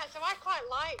see. Yeah, so I quite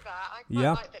like that. I quite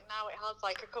like that now it has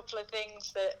like a couple of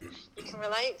things that you can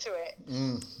relate to it.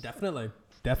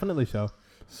 Definitely so.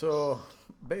 So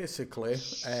basically,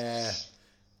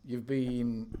 you've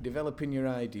been developing your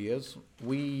ideas.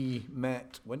 We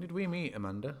met... When did we meet,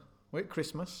 Amanda? Wait,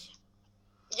 Christmas?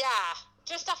 Yeah,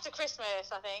 just after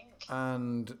Christmas, I think.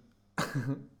 And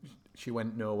she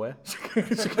went nowhere.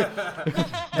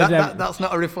 That's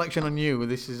not a reflection on you.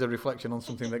 This is a reflection on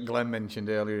something that Glen mentioned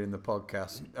earlier in the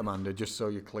podcast, Amanda, just so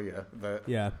you're clear. That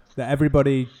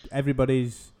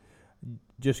everybody's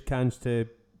just kind of...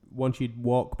 Once you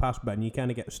walk past Ben, you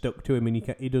kind of get stuck to him, and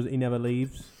he never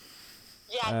leaves.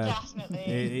 Yeah,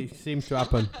 definitely. It seems to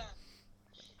happen.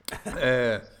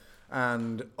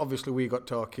 And obviously we got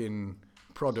talking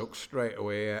products straight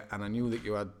away, and I knew that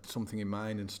you had something in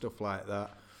mind and stuff like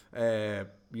that.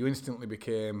 You instantly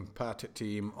became part of the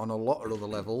team on a lot of other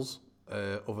levels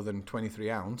other than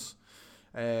 23 ounce.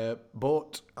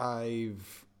 But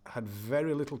I've had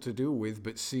very little to do with,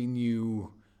 but seen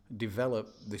you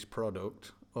develop this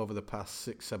product over the past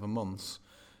 6-7 months.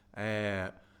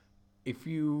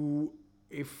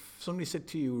 If somebody said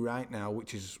to you right now,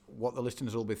 which is what the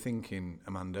listeners will be thinking,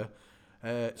 Amanda,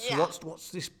 what's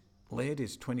this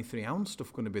ladies 23 ounce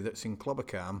stuff going to be that's in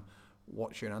Clobber-Calm?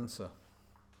 What's your answer?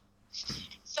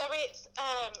 So it's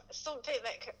something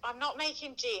that I'm not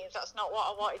making jeans. That's not what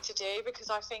I wanted to do, because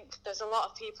I think there's a lot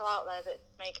of people out there that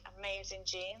make amazing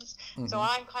jeans. So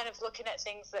I'm kind of looking at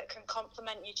things that can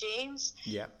complement your jeans.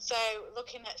 Yeah. So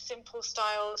looking at simple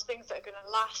styles, things that are going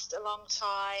to last a long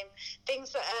time,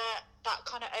 things that are that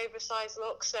kind of oversized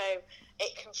look, so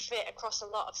it can fit across a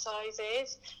lot of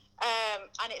sizes.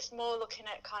 And it's more looking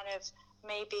at kind of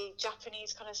maybe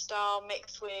Japanese kind of style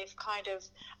mixed with kind of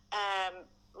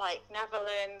like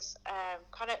Netherlands,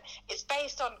 kind of. It's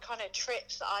based on kind of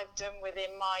trips that I've done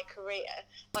within my career.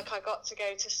 Like I got to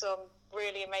go to some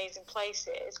really amazing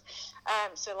places.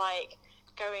 So like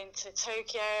going to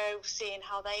Tokyo, seeing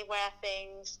how they wear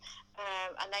things,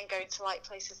 and then going to like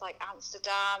places like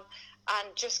Amsterdam,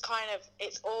 and just kind of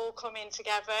it's all coming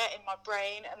together in my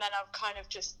brain, and then I'm kind of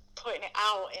just putting it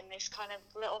out in this kind of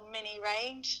little mini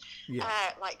range,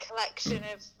 like collection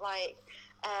of like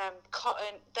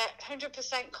cotton, they're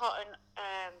 100% cotton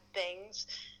things,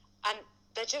 and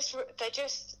they're just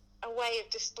a way of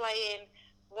displaying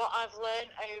what I've learned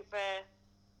over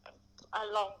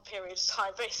a long period of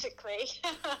time, basically.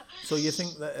 So you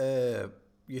think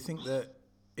that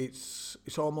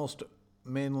it's almost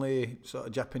mainly sort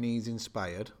of Japanese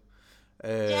inspired?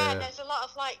 Yeah, there's a lot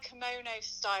of like kimono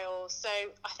styles, so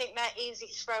I think they're easy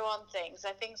throw on things.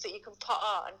 They're things that you can put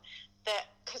on that,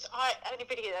 because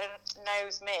anybody that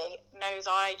knows me knows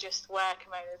I just wear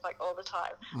kimonos like all the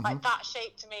time. Like that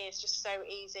shape to me is just so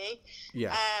easy.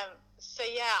 Yeah. So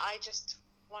yeah, I just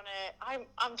want to.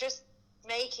 I'm just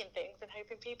making things and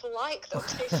hoping people like them,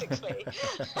 basically.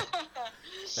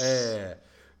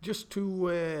 Just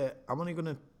to, I'm only going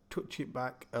to touch it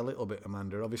back a little bit,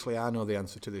 Amanda. Obviously, I know the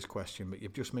answer to this question, but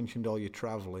you've just mentioned all your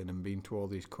travelling and been to all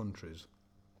these countries.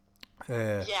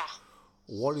 Yeah.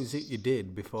 What is it you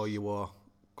did before you were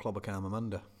Clobber-Calm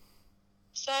Amanda?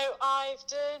 So I've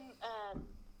done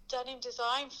denim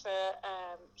design for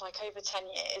like over 10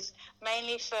 years,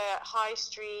 mainly for high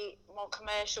street, more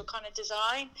commercial kind of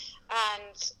design,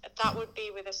 and that would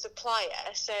be with a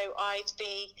supplier. So I'd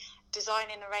be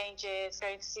designing the ranges,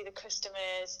 going to see the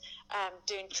customers,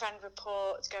 doing trend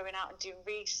reports, going out and doing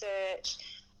research.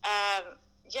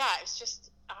 Yeah, it's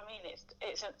just, I mean,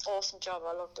 it's an awesome job.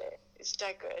 I loved it. It's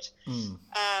dead good.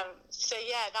 So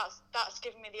yeah, that's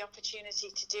given me the opportunity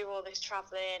to do all this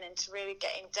traveling and to really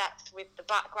get in depth with the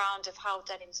background of how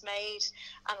denim's made.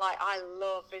 And like, I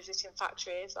love visiting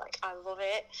factories. Like, I love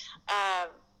it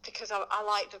because I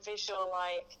like the visual,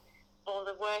 like all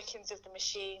the workings of the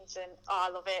machines, and I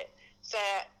love it. So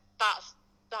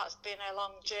that's been a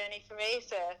long journey for me.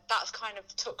 So that's kind of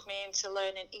took me into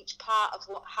learning each part of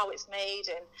how it's made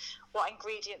and what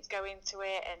ingredients go into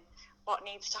it and what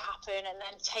needs to happen, and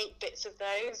then take bits of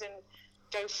those and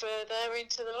go further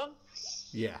into them.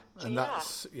 Yeah, and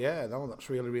yeah. That's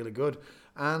really, really good.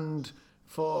 And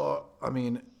for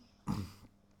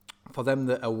them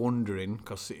that are wondering,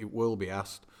 because it will be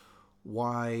asked,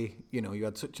 why, you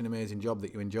had such an amazing job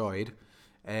that you enjoyed,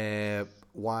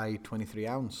 why 23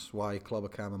 ounce? Why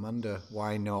Clobber-Calm Amanda?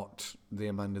 Why not the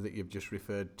Amanda that you've just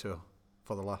referred to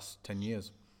for the last 10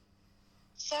 years?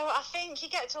 So I think you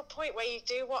get to a point where you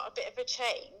do want a bit of a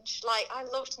change. Like, I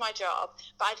loved my job,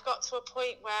 but I'd got to a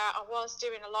point where I was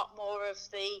doing a lot more of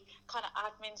the kind of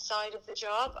admin side of the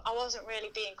job. I wasn't really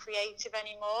being creative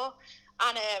anymore.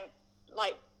 And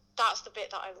like, that's the bit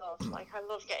that I love. Like, I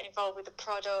love getting involved with the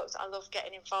products. I love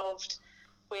getting involved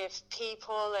with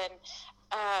people, and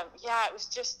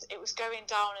it was going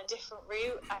down a different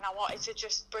route, and I wanted to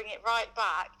just bring it right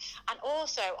back. And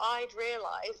also, I'd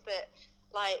realised that,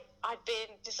 like, I'd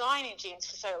been designing jeans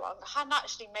for so long, I hadn't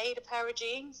actually made a pair of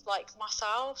jeans, like,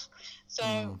 myself. So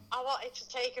I wanted to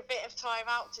take a bit of time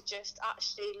out to just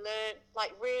actually learn,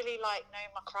 like, really, like, know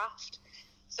my craft.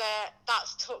 So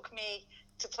that's took me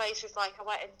to places like I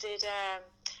went and did,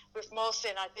 with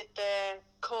Mawson, I did the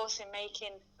course in making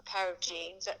a pair of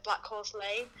jeans at Black Horse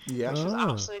Lane, which was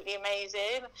absolutely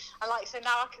amazing. And like, so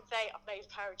now I can say I've made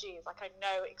a pair of jeans. Like, I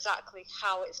know exactly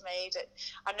how it's made, and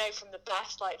I know from the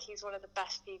best, like, he's one of the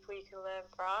best people you can learn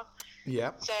from.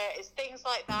 Yeah. So it's things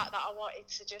like that I wanted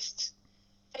to just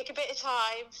take a bit of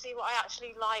time, see what I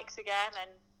actually liked again,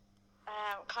 and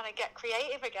kind of get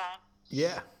creative again.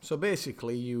 Yeah, so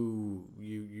basically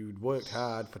you'd worked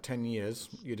hard for 10 years,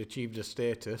 you'd achieved a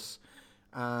status,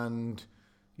 and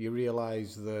you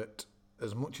realised that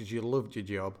as much as you loved your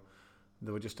job,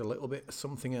 there was just a little bit of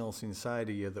something else inside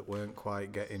of you that weren't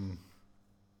quite getting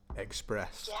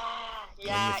expressed.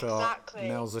 Yeah, and you thought, exactly.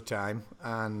 Now's the time,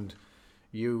 and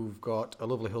you've got a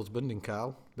lovely husband in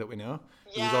Carl that we know.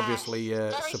 He Yes, was obviously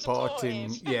very supporting.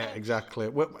 supportive. Yeah, exactly.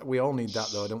 We all need that,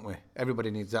 though, don't we? Everybody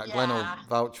needs that. Glen will Yeah.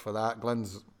 vouch for that.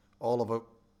 Glen's all over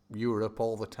Europe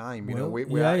all the time. You know, Well,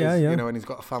 we yeah, are yeah, his, yeah. You know, and he's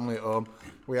got a family at home.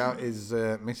 We are his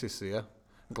missus here,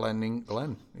 Glen.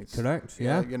 It's, Correct,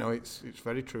 yeah. You know, it's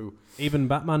very true. Even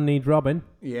Batman needs Robin.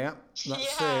 Yeah,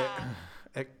 that's Yeah.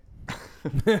 it.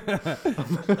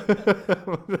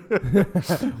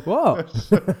 What?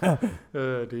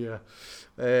 Oh dear.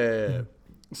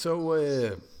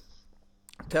 So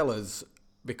tell us,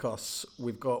 because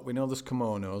we know there's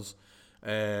kimonos,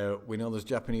 we know there's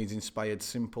Japanese inspired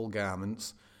simple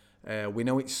garments, we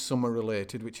know it's summer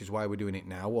related, which is why we're doing it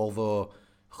now, although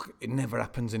it never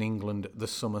happens in England. The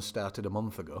summer started a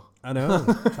month ago. I know.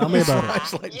 Tell me about it.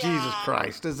 It's like, Jesus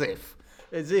Christ, as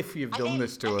if you've done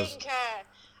this to us.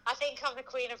 I think I'm the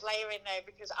queen of layering though,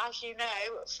 because as you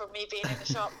know, from me being in the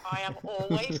shop, I am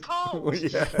always cold.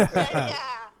 Yeah. So,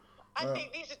 yeah, I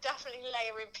think these are definitely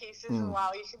layering pieces as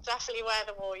well. You can definitely wear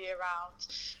them all year round.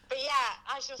 But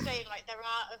yeah, as you're saying, like there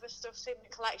are other stuffs in the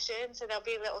collection, so there'll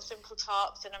be little simple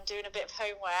tops, and I'm doing a bit of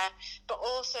homeware. But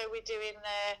also we're doing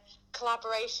the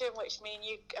collaboration, which me and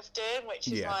you have done, which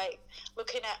is like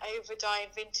looking at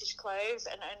over-dyeing vintage clothes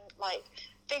and like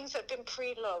things that have been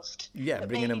pre-loved. Yeah,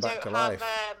 bringing them back to life.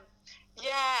 That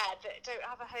don't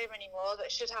have a home anymore, that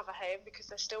should have a home because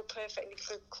they're still perfectly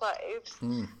good clothes.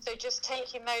 So just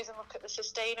taking those and look at the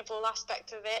sustainable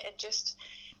aspect of it, and just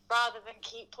rather than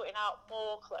keep putting out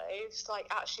more clothes, like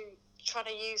actually trying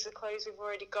to use the clothes we've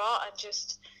already got, and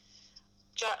just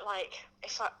like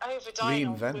if I overdye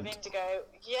them with indigo,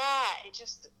 it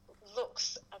just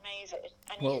looks amazing,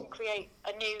 and you can create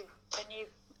a new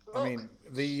look.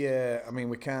 I mean,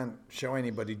 we can't show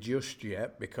anybody just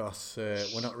yet because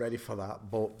we're not ready for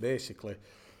that. But basically,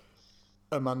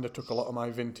 Amanda took a lot of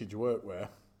my vintage workwear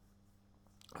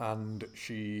and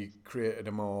she created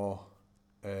a more,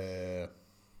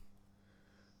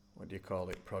 what do you call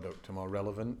it, product, a more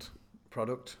relevant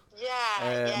product.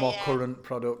 More current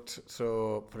product.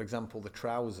 So, for example, the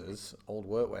trousers, old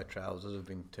workwear trousers, have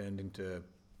been turned into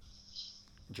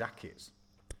jackets.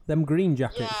 Them green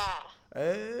jackets.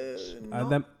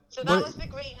 No. So that was the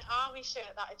green army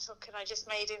shirt that I took, and I just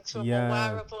made into a more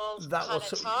wearable kind of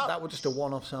top. That was just a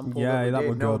one-off sample. Yeah, that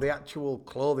was No, good. the actual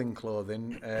clothing.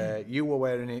 You were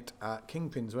wearing it at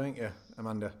Kingpins, weren't you,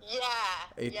 Amanda? Yeah.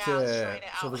 I was trying it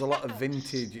out. So there's a lot of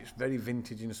vintage. It's very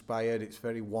vintage inspired. It's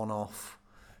very one-off.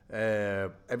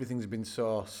 Everything's been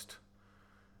sourced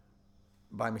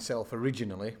by myself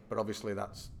originally, but obviously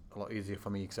that's a lot easier for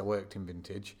me because I worked in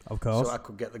vintage. Of course. So I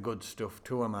could get the good stuff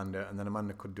to Amanda, and then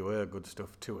Amanda could do her good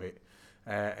stuff to it.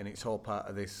 And it's all part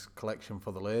of this collection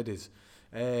for the ladies.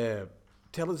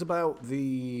 Tell us about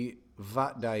the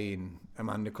vat dyeing,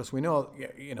 Amanda, because we know,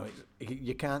 you know,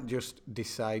 you can't just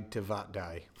decide to vat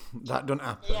dye. That doesn't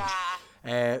happen.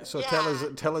 Yeah. So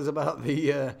tell us about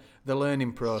the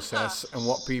learning process and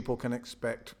what people can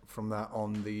expect from that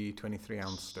on the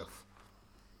 23-ounce stuff.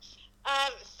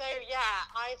 I've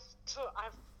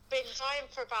been dyeing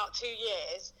for about 2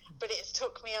 years, but it's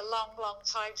took me a long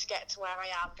time to get to where I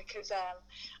am, because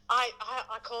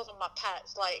I call them my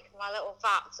pets. Like, my little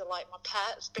vats are like my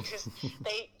pets, because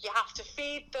you have to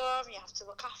feed them, you have to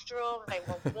look after them, they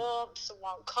want warmth, some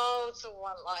want cold, some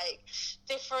want like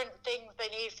different things they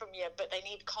need from you, but they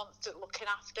need constant looking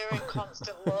after and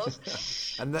constant love.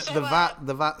 And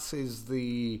the vats is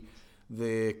the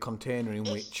container in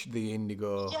which the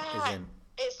indigo is in.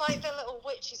 It's like the little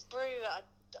witch's brew that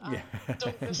I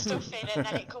dunk the stuff in, and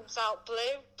then it comes out blue.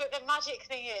 But the magic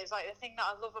thing is, like, the thing that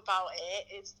I love about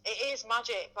it is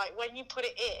magic. Like, when you put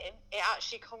it in, it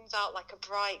actually comes out like a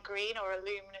bright green or a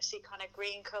luminousy kind of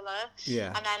green colour. Yeah.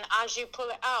 And then as you pull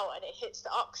it out and it hits the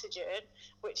oxygen,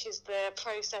 which is the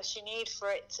process you need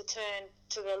for it to turn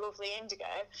to the lovely indigo,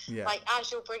 like,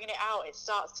 as you're bringing it out, it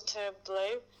starts to turn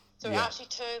blue. So it actually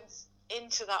turns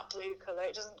into that blue colour.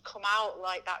 It doesn't come out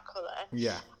like that colour.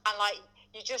 Yeah. And like,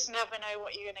 you just never know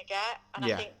what you're gonna get. And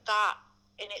I think that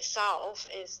in itself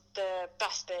is the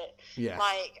best bit. Yeah.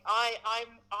 Like, I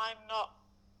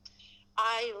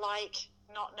like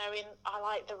not knowing. I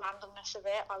like the randomness of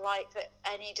it. I like that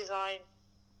any design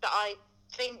that I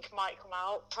think might come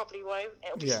out probably won't.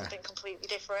 It'll be something completely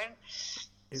different.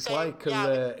 It's like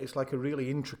a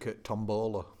really intricate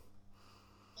tombola.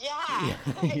 Yeah.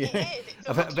 It is.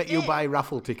 I bet you buy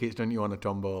raffle tickets, don't you, on a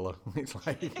tombola? It's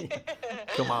like,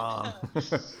 come on.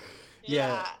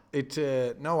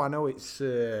 No, I know it's.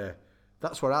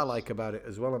 That's what I like about it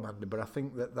as well, Amanda. But I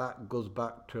think that goes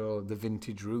back to the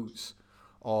vintage roots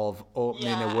of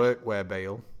opening a workwear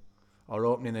bale or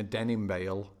opening a denim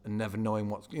bale and never knowing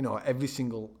what's. You know, every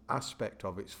single aspect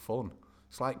of it's fun.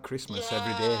 It's like Christmas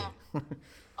every day.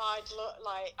 I've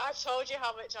told you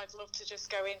how much I'd love to just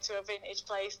go into a vintage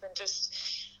place and just,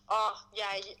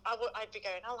 I'd be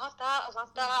going, I'll have that.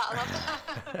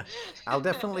 I'll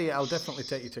definitely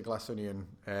take you to Glass Onion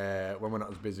when we're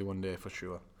not as busy one day for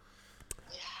sure.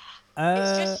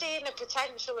 It's just seeing the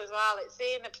potential as well. It's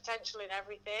seeing the potential in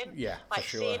everything. Yeah, like for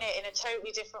sure. Seeing it in a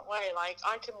totally different way. Like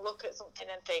I can look at something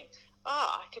and think,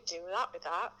 I could do that with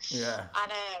that. Yeah.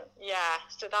 And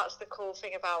so that's the cool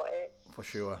thing about it. For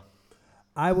sure.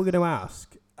 I were going to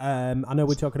ask. I know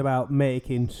we're talking about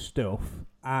making stuff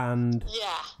and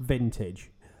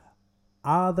vintage.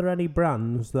 Are there any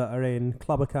brands that are in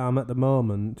Clobber-Calm at the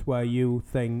moment where you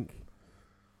think,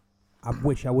 I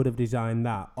wish I would have designed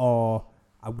that, or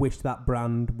I wish that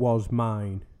brand was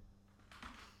mine?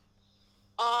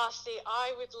 See,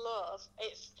 I would love,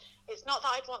 it's not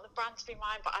that I'd want the brand to be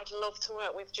mine, but I'd love to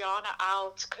work with John at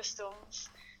Alt Customs.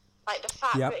 Like the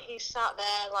fact that he sat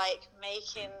there like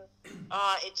making,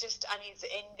 and he's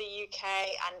in the UK,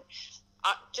 and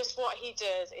just what he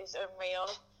does is unreal.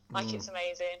 Like it's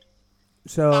amazing.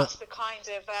 So that's the kind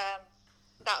of,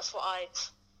 that's what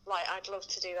I'd love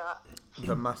to do that.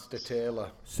 The master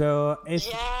tailor. So if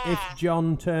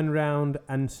John turned round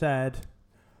and said,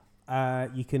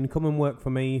 you can come and work for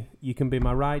me, you can be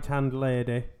my right hand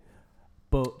lady,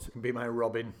 but you can be my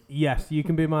Robin. Yes, you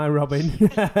can be my Robin.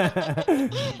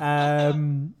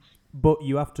 But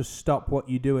you have to stop what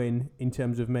you're doing in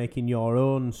terms of making your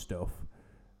own stuff.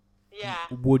 Yeah.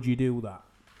 Would you do that?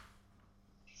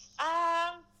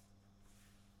 I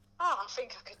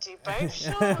think I could do both,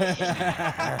 surely.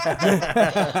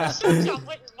 John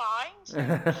wouldn't mind.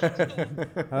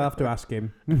 I'll have to ask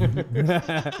him.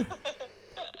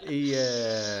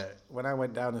 When I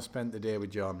went down and spent the day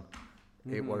with John,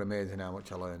 it was amazing how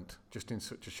much I learned just in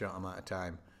such a short amount of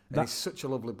time. And he's such a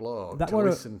lovely bloke to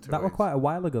listen to. That was quite a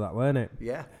while ago, that weren't it?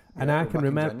 Yeah. And I can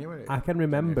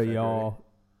remember your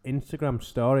Instagram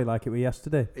story like it was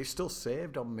yesterday. It's still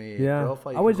saved on me. Yeah.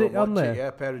 Profile. Oh, is it on there? Yeah,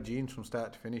 a pair of jeans from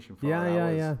start to finish in 4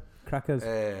 hours. Yeah. Crackers.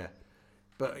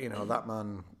 But, that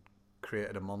man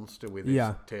created a monster with his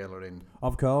tailoring.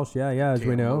 Of course, as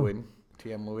we know.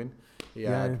 TM Lewin. He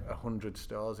had 100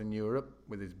 stores in Europe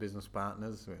with his business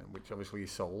partners, which obviously he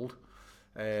sold.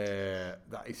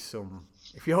 That is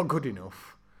if you're good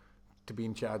enough to be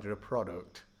in charge of a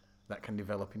product that can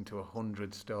develop into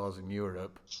 100 stores in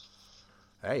Europe,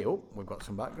 we've got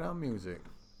some background music.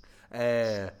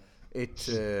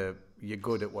 You're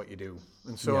good at what you do,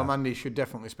 and so Amanda, you should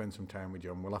definitely spend some time with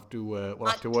John. We'll have to work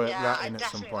that in at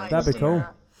some point. That'd be cool.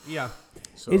 Yeah.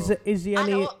 So, is there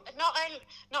any?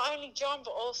 Not only John,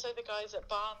 but also the guys at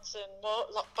Barnes and More.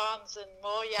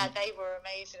 Yeah, they were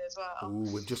amazing as well. Ooh,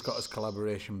 we've just got his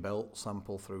collaboration belt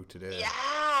sample through today. Yeah,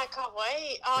 I can't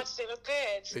wait. Does it look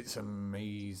good? It's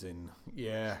amazing.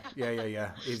 Yeah.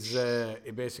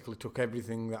 He basically took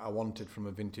everything that I wanted from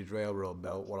a vintage railroad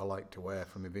belt, what I like to wear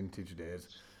from my vintage days,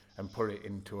 and put it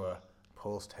into a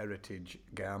post-heritage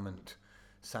garment.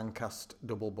 Sandcast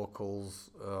double buckles.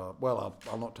 I'll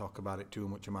not talk about it too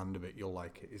much, Amanda, but you'll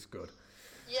like it. It's good.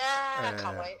 Yeah, I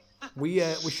can't wait. We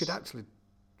should actually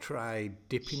try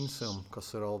dipping some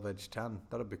because they're all veg tan.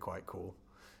 That'd be quite cool.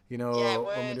 When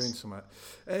we're doing something.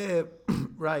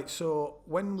 Right, so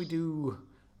when we do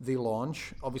the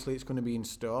launch, obviously it's going to be in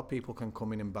store. People can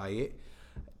come in and buy it.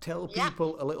 Tell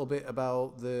people a little bit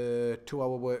about the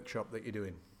 2-hour workshop that you're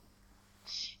doing.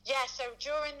 Yeah, so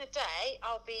during the day,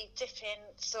 I'll be dipping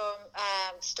some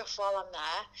stuff while I'm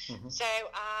there. Mm-hmm. So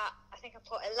I think I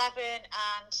put 11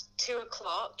 and 2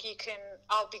 o'clock.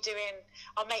 I'll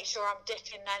make sure I'm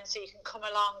dipping then, so you can come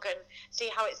along and see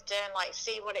how it's done, like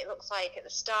see what it looks like at the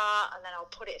start, and then I'll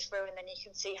put it through, and then you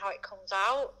can see how it comes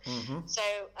out. Mm-hmm. So,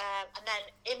 and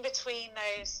then in between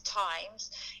those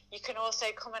times, you can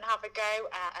also come and have a go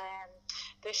at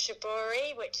the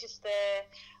shibori, which is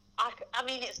I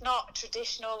mean, it's not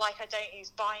traditional, like I don't use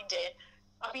binding.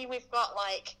 I mean, we've got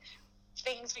like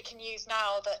things we can use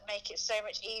now that make it so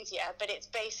much easier, but it's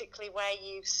basically where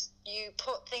you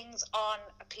put things on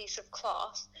a piece of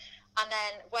cloth, and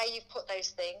then where you've put those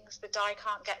things, the dye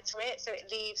can't get to it, so it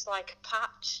leaves like a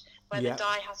patch where the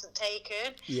dye hasn't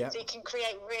taken. So you can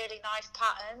create really nice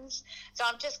patterns. So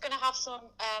I'm just going to have some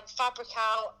fabric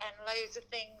out and loads of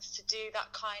things to do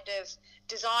that kind of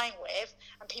design with,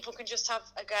 and people can just have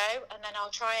a go, and then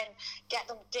I'll try and get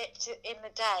them dipped in the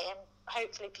day, and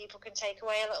hopefully people can take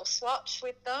away a little swatch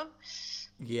with them.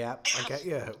 Yeah, I get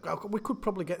you. We could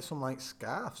probably get some like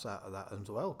scarves out of that as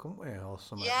well, couldn't we, or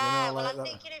something? Yeah, I'm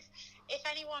thinking if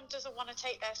anyone doesn't want to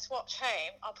take their swatch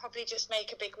home, I'll probably just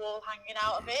make a big wall hanging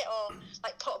out of it, or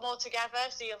like put them all together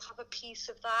so you'll have a piece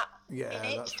of that.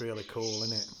 Yeah, that's really cool,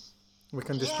 isn't it? We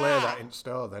can display that in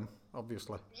store then,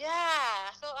 obviously. Yeah,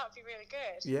 I thought that would be really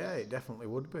good. Yeah, it definitely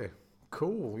would be.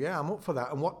 Cool. Yeah, I'm up for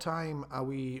that. And what time are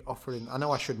we offering? I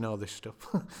know I should know this stuff.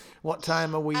 What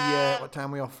time are we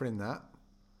offering that?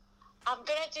 I'm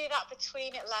going to do that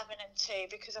between 11 and 2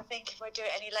 because I think if I do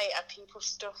it any later, people's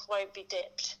stuff won't be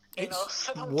dipped enough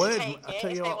for them to take it if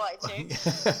they wanted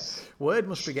to. Word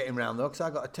must be getting round though, because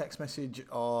I got a text message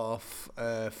off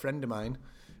a friend of mine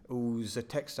who's a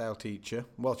textile teacher.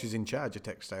 Well, she's in charge of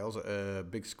textiles at a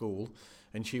big school,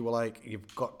 and she was like,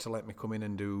 "You've got to let me come in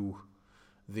and do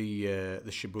the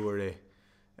shibori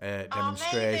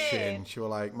demonstration." Amazing. She was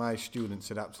like, "My students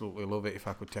would absolutely love it if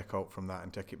I could take out from that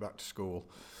and take it back to school."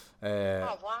 Oh,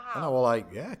 wow. And I was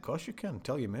like, "Yeah, of course you can.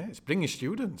 Tell your mates. Bring your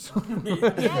students.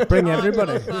 Yeah, Bring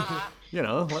everybody. You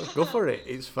know, let's go for it.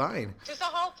 It's fine." Because the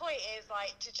whole point is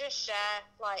to just share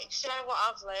what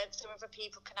I've learned so other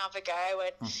people can have a go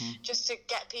and just to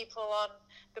get people on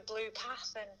the blue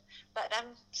path and let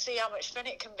them see how much fun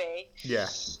it can be. Yeah.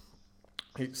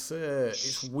 It's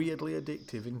weirdly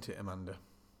addictive, isn't it, Amanda?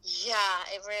 Yeah,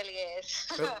 it really is.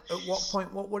 At what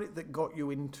point, what was it that got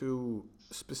you into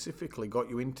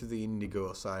the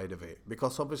Indigo side of it?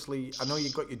 Because obviously, I know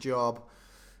you got your job,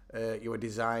 you were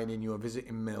designing, you were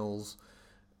visiting mills,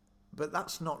 but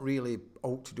that's not really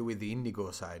all to do with the Indigo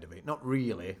side of it. Not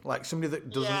really. Like somebody that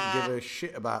doesn't give a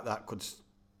shit about that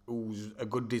who's a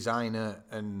good designer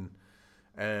and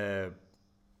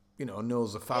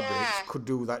knows the fabrics could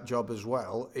do that job as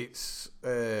well. It's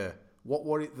what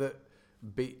were it that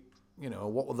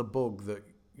what were the bug that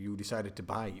you decided to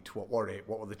bite? What were it?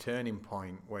 What were the turning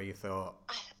point where you thought,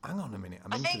 hang on a minute,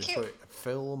 I'm into this? A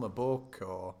film, a book,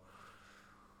 or?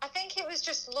 I think it was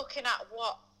just looking at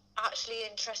what actually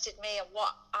interested me and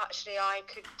what actually I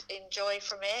could enjoy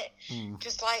from it.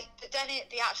 Because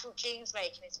the actual jeans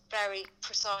making is very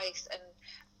precise and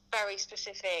very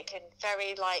specific and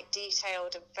very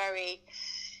detailed and very,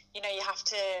 you have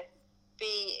to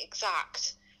be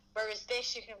exact. Whereas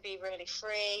this, you can be really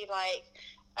free.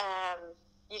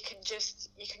 You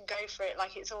can go for it.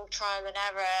 It's all trial and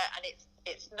error, and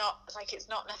it's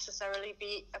not necessarily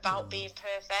about being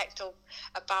perfect or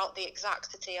about the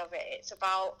exactity of it. It's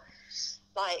about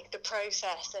the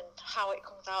process and how it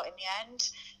comes out in the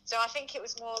end. So I think it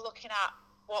was more looking at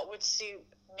what would suit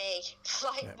me.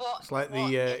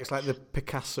 It's like the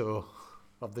Picasso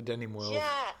of the denim world.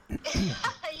 Yeah.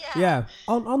 Yeah.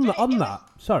 On that.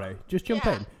 Sorry, just jump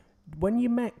in. When you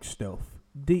make stuff,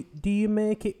 do you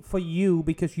make it for you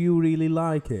because you really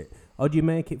like it, or do you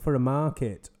make it for a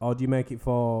market, or do you make it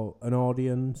for an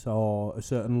audience or a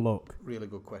certain look? Really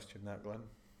good question, that, Glen.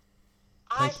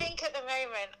 I think at the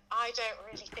moment I don't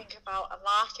really think about a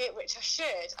market, which I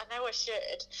should. I know I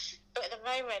should. But at the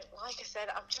moment, like I said,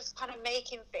 I'm just kind of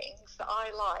making things that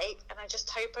I like, and I just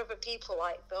hope other people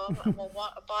like them and will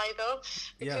want to buy them.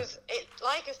 Because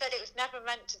like I said, it was never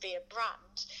meant to be a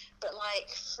brand. But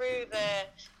through the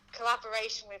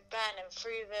collaboration with Ben and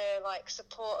through the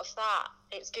support of that,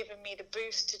 it's given me the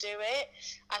boost to do it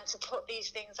and to put these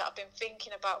things that I've been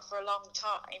thinking about for a long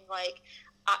time,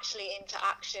 actually into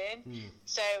action.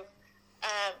 So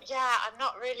I'm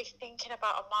not really thinking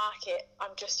about a market.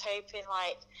 I'm just hoping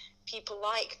people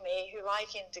like me who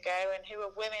like Indigo and who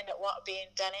are women that want to be in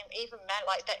denim, even men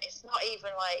that. It's not even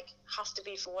has to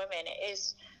be for women. It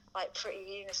is pretty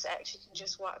unisex. You can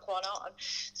just whack one on.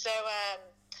 So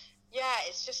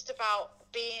it's just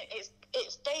about being.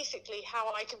 It's basically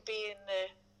how I can be in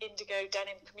the Indigo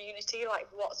denim community.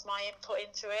 What's my input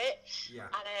into it? Yeah.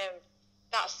 And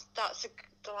that's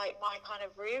my kind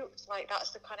of route.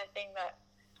 That's the kind of thing that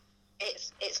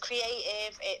it's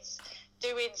creative, it's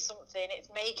doing something, it's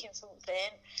making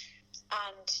something,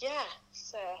 and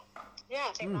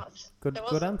I think that's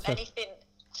good answer. Anything.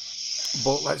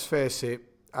 But let's face it,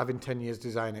 having 10 years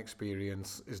design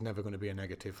experience is never going to be a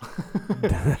negative.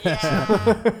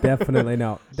 Definitely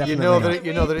not. You know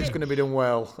that it's going to be done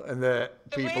well, and that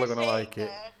people are going to like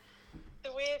it.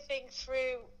 The weird thing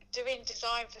through doing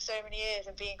design for so many years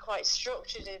and being quite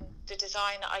structured in the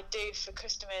design that I do for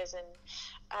customers, and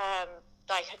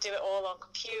I do it all on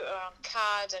computer, on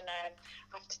CAD, and I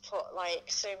have to put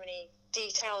so many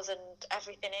details and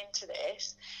everything into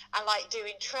this, and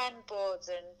doing trend boards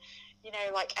and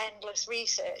endless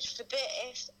research. For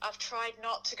this, I've tried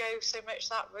not to go so much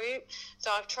that route,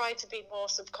 so I've tried to be more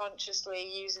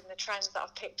subconsciously using the trends that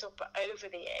I've picked up over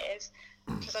the years,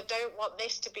 because I don't want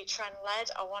this to be trend led.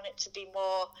 I want it to be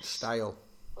more style.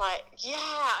 I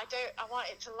want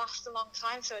it to last a long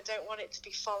time, so I don't want it to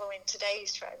be following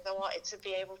today's trends. I want it to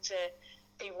be able to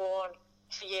be worn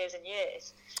for years and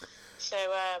years. So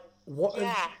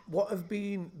What have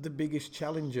been the biggest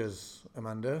challenges,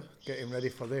 Amanda, getting ready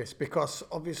for this? Because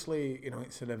obviously,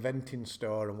 it's an eventing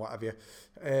store and what have you.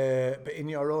 But in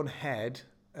your own head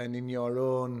and in your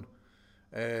own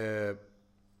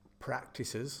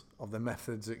practices of the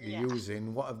methods that you're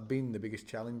using, what have been the biggest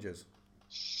challenges?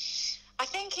 I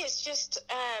think it's just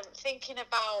thinking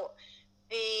about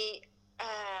the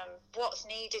what's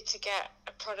needed to get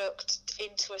a product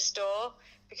into a store,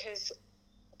 because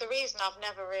the reason I've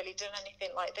never really done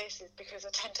anything like this is because I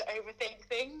tend to overthink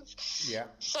things. Yeah.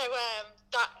 So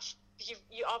that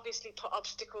you obviously put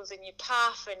obstacles in your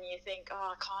path, and you think,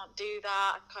 I can't do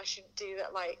that. I shouldn't do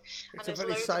that. It's and a there's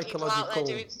very loads of people out there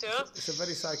doing psychological. stuff. It's a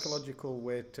very psychological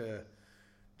way to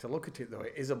look at it, though.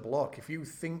 It is a block. If you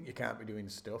think you can't be doing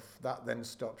stuff, that then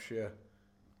stops you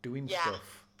doing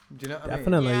stuff. Do you know what I mean?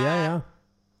 Definitely, yeah.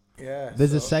 Yeah.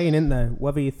 There's a saying, isn't there?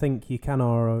 Whether you think you can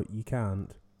or you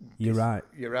can't, you're right.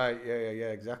 You're right. Yeah.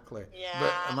 Exactly.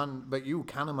 Yeah. But you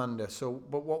can, Amanda. So,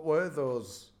 but what were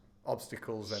those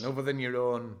obstacles then, other than your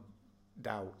own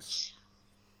doubts?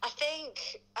 I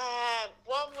think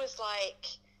one was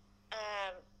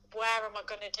where am I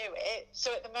going to do it?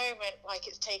 So at the moment,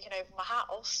 it's taken over my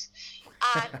house,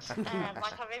 and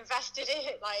I've invested in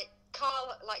it.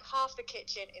 Carl, half the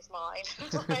kitchen is mine.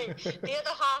 The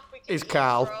other half we can is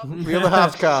Carl. from. The other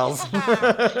half's Carl's.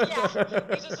 Yeah,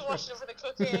 he does the washing up and the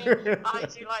cooking. I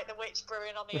do the witch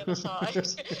brewing on the other side.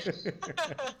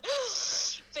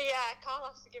 So yeah,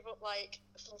 Carl has to give up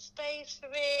some space for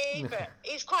me, but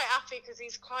he's quite happy because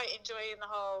he's quite enjoying the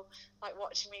whole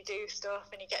watching me do stuff,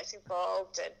 and he gets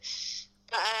involved. And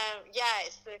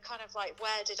it's the kind of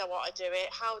where did I want to do it?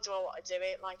 How do I want to do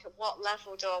it? At what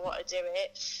level do I want to do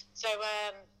it? So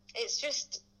it's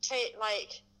just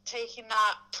taking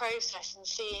that process and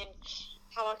seeing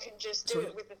how I can just do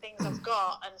it with the things I've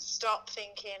got, and stop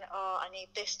thinking, I need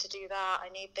this to do that, I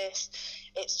need this.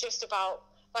 It's just about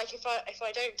if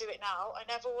I don't do it now, I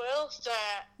never will. So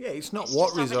it's not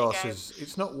what resources.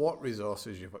 It's not what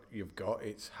resources you've got.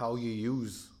 It's how you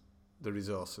use the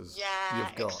resources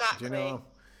you've got. Exactly. Do you know?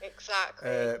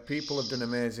 Exactly. People have done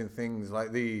amazing things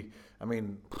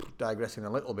digressing a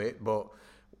little bit, but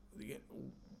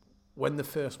when the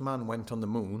first man went on the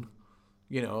moon,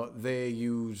 they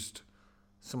used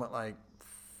something like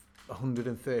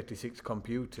 136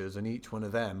 computers, and each one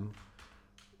of them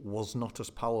was not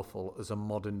as powerful as a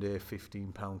modern day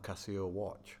 £15 Casio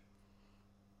watch.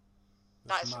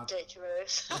 That's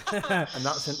ridiculous. And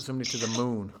that sent somebody to the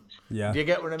moon. Yeah. Do you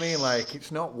get what I mean?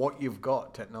 It's not what you've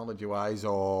got technology wise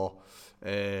or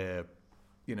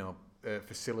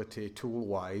facility tool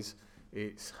wise.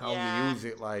 It's how you use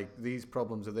it. These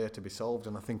problems are there to be solved,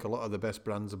 and I think a lot of the best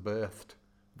brands are birthed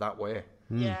that way.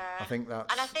 Yeah, I think that's.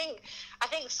 And I think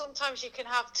sometimes you can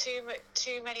have too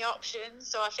many options.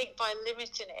 So I think by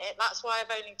limiting it, that's why I've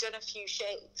only done a few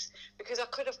shades, because I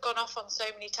could have gone off on so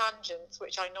many tangents,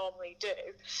 which I normally do.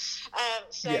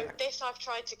 This I've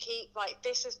tried to keep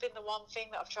this has been the one thing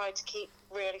that I've tried to keep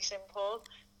really simple,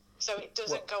 so it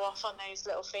doesn't go off on those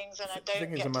little things, and I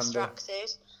don't get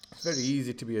distracted. It's very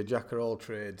easy to be a jack of all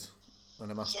trades and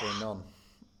a master of none.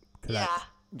 Yeah.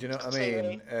 Do you know what I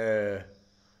mean?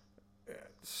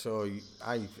 So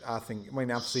I think,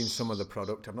 I've seen some of the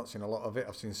product. I've not seen a lot of it.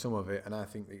 I've seen some of it, and I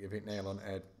think that you've hit nail on the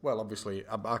head. Well, obviously,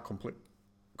 I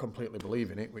completely believe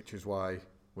in it, which is why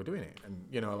we're doing it, and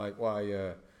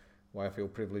why I feel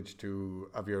privileged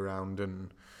to have you around,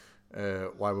 and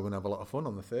why we're going to have a lot of fun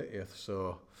on the 30th.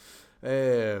 So.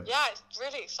 It's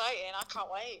really exciting. I can't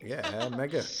wait. Yeah,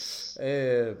 mega.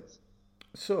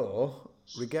 So,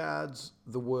 regards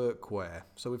the workwear.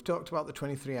 So we've talked about the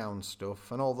 23 ounce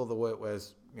stuff, and although the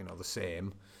workwear's the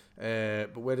same,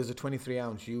 but whereas a 23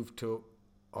 ounce you've took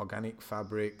organic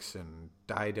fabrics and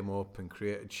dyed them up and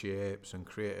created shapes and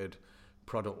created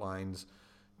product lines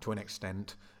to an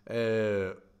extent.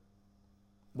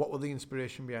 What were the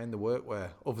inspiration behind the workwear,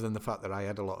 other than the fact that I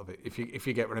had a lot of it? If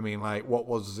you get what I mean, what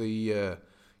was the,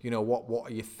 what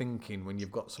are you thinking when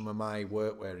you've got some of my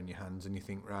workwear in your hands and you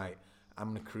think, right,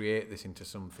 I'm going to create this into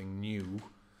something new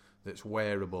that's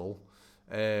wearable.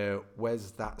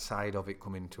 Where's that side of it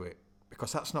come into it?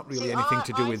 Because that's not really anything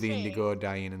to do with the indigo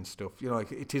dyeing and stuff.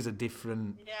 It is a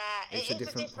different. Yeah, it's a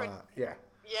different part. Yeah.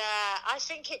 Yeah, I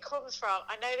think it comes from,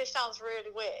 I know this sounds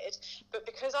really weird, but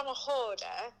because I'm a hoarder,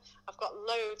 I've got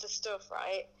loads of stuff,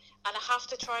 right? And I have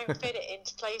to try and fit it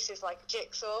into places like a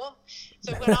jigsaw.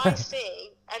 So when I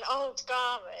see an old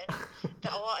garment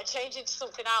that I want to change into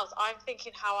something else, I'm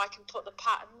thinking how I can put the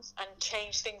patterns and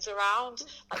change things around,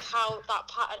 how that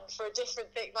pattern for a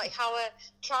different thing, how a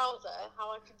trouser,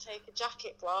 how I can take a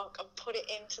jacket block and put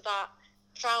it into that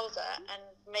trouser and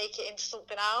make it into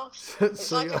something else. It's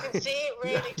So like I can see it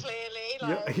really clearly.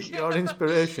 Like your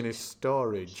inspiration is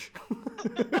storage.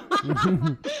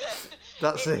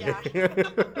 That's it.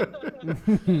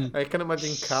 I can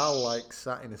imagine Carl like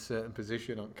sat in a certain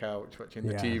position on couch watching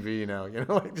the TV now, you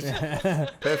know, like just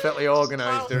perfectly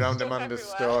organised around Amanda's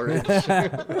storage.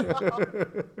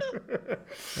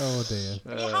 Oh dear.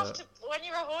 You have to, when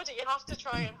you're a hoarder, you have to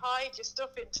try and hide your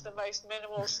stuff into the most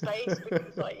minimal space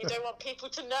because like you don't want people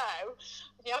to know,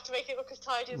 and you have to make it look as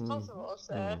tidy as possible.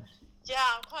 So yeah,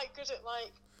 I'm quite good at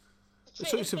like.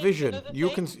 So it's a vision. You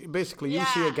can basically you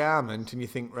see a garment and you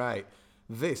think, right,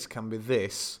 this can be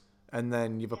this, and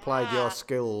then you've applied your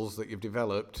skills that you've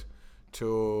developed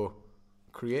to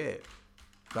create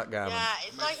that garment. Yeah,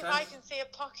 it's like if I can see a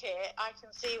pocket, I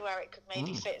can see where it could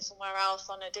maybe fit somewhere else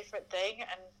on a different thing,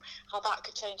 and how that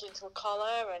could change into a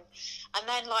collar, and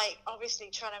then like obviously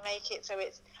trying to make it so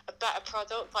it's a better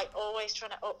product, like always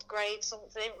trying to upgrade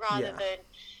something rather than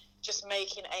just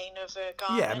making another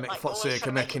garment. Yeah, like for the sake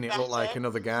of making it look better. like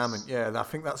another garment. Yeah, I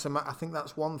think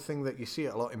that's one thing that you see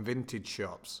a lot in vintage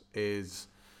shops is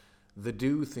they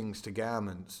do things to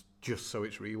garments just so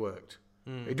it's reworked.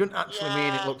 It doesn't actually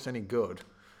mean it looks any good.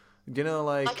 Do you know,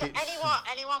 like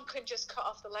anyone could just cut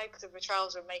off the legs of a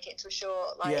trouser and make it into a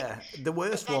short. Like, yeah, the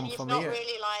worst one for me.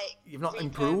 You've not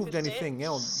improved anything. You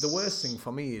know, the worst thing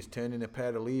for me is turning a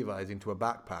pair of Levi's into a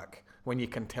backpack when you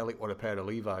can tell it what a pair of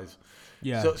Levi's.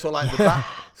 Yeah. So like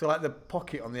the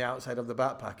pocket on the outside of the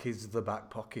backpack is the back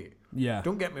pocket. Yeah.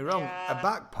 Don't get me wrong. A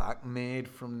backpack made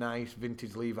from nice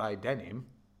vintage Levi denim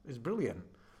is brilliant.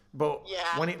 But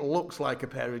when it looks like a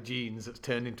pair of jeans that's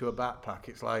turned into a backpack,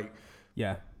 it's like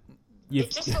it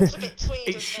just looks a bit tweed.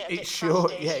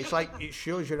 It's like it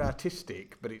shows you're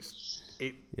artistic, but it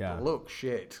looks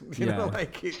shit. You know,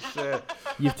 like it's.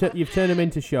 You've turned them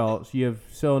into shorts. You've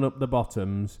sewn up the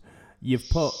bottoms. You've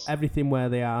put everything where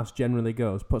the arse generally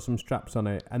goes. Put some straps on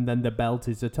it, and then the belt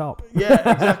is the top. Yeah,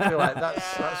 exactly. Like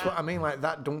that's what I mean. Like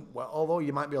that. Although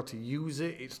you might be able to use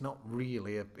it, it's not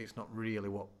really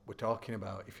what we're talking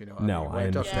about. If you know what I mean.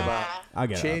 We're talking about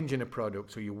changing a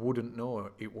product so you wouldn't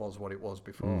know it was what it was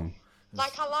before.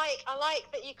 Like I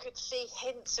like that you could see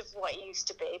hints of what it used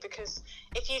to be, because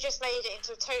if you just made it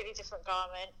into a totally different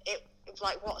garment, it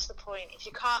like what's the point if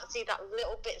you can't see that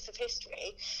little bits of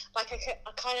history? Like I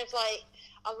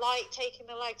like taking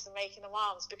the legs and making them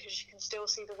arms because you can still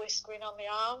see the whiskering on the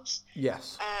arms.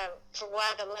 Yes. From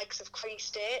where the legs have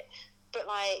creased it, but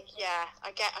like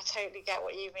I totally get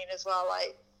what you mean as well.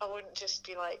 Like I wouldn't just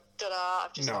be like, da-da,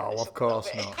 I've just no, of course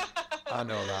not. I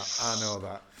know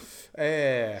that.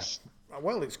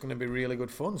 Well, it's going to be really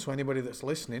good fun. So anybody that's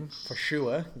listening, for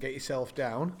sure, get yourself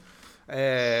down.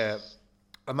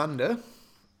 Amanda,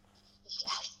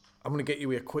 yes. I'm going to get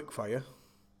you a quick fire.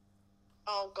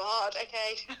 Oh, God,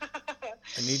 okay.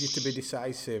 I need you to be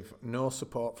decisive. No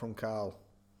support from Carl.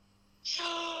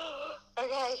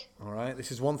 Okay. All right,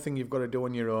 this is one thing you've got to do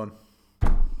on your own. Go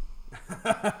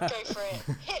for it.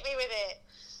 Hit me with it.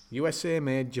 USA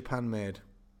made, Japan made.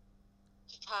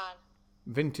 Japan.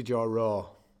 Vintage or raw?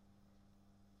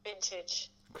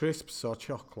 Vintage. Crisps or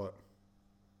chocolate?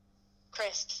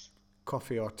 Crisps.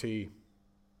 Coffee or tea?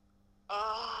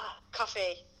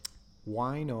 Coffee.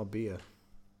 Wine or beer?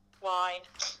 Wine.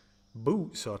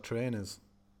 Boots or trainers?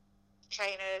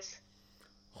 Trainers.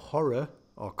 Horror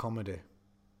or comedy?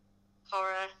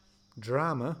 Horror.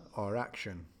 Drama or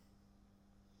action?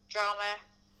 Drama.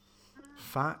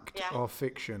 Fact or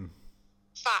fiction?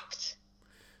 Fact.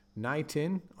 Night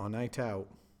in or night out?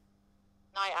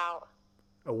 Night out.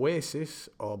 Oasis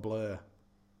or Blur?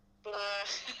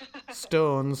 Blur.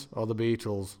 Stones or the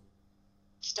Beatles?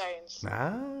 Stones.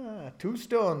 Two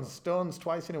Stones. Stones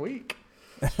twice in a week.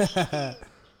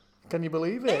 Can you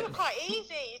believe They it? were quite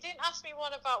easy. You didn't ask me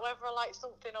one about whether I like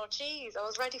something or cheese. I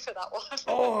was ready for that one.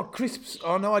 Oh, crisps.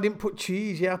 Oh, no, I didn't put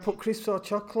cheese. Yeah, I put crisps or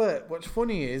chocolate. What's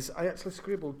funny is I actually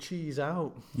scribbled cheese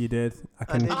out. You did. You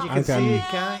can see it,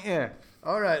 can't you?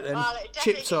 All right, then.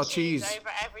 Chips or cheese?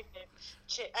 Over everything.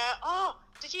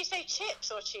 Did you say chips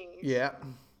or cheese? Yeah.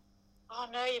 Oh,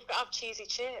 no, you've got to have cheesy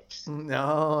chips.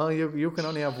 No, you can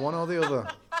only have one or the other.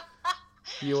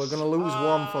 You are going to lose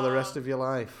one for the rest of your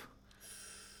life.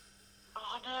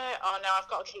 Oh, no, I've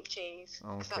got to keep cheese.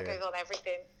 Because that goes on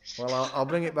everything. Well, I'll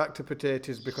bring it back to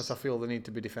potatoes because I feel they need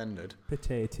to be defended.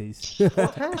 Potatoes.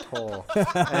 Potato.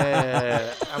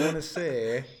 I'm going to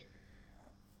say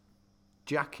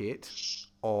jacket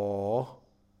or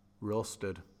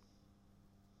roasted.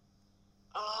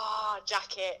 Oh,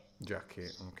 jacket.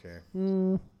 Jacket, okay.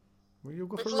 Will you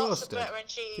go for roasted? Lots of butter and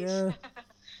cheese. Yeah.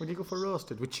 Will you go for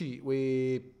roasted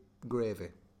with gravy?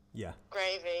 Yeah.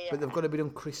 gravy. But they've got to be done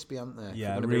crispy, haven't they?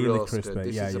 Yeah, If they're gonna really be roasted. crispy.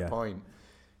 This Yeah, is the yeah. point.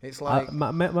 It's like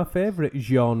my favourite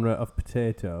genre of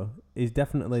potato is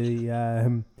definitely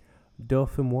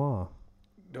dauphinoise.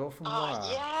 dauphinoise. Oh,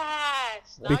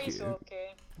 yes. Now you're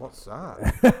talking. What's that?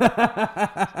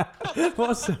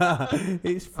 What's that?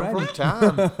 It's I'm French. from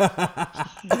town.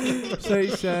 So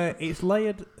it's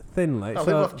layered thinly. I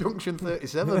live off Junction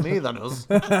 37. Me than us.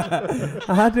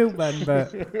 I do, Ben,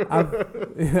 but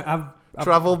I've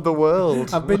Travelled the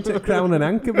world. I've been to Crown and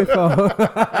Anchor before.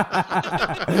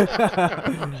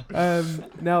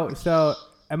 No, so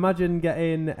imagine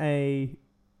getting a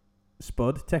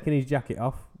spud, taking his jacket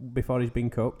off before he's been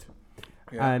cooked,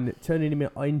 and turning him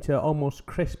into almost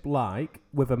crisp-like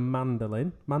with a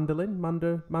mandarin.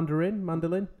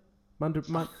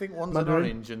 I think one's an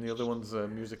orange and the other one's a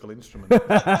musical instrument. What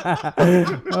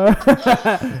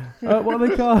are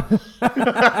they called?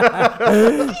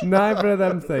 Neither of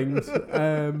them things. What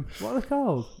are they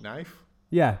called? Knife.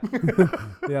 Yeah,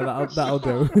 yeah, that'll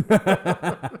do.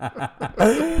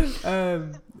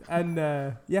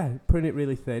 Putting it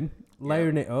really thin,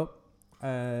 layering it up,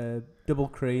 double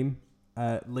cream,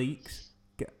 leeks,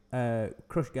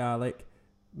 crushed garlic,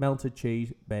 melted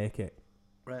cheese, bake it.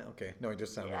 Right, okay. No, it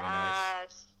does sound really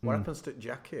nice. What happens to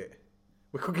jacket?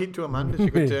 We could get to Amanda. She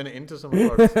could turn it into something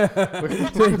for us.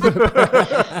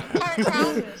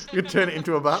 You could turn it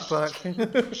into a backpack.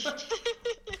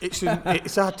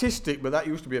 It's artistic, but that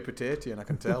used to be a potato, and I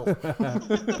can tell.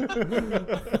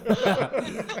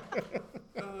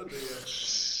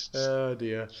 Oh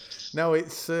dear. No,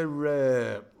 it's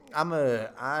I'm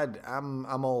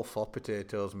all for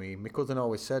potatoes. My cousin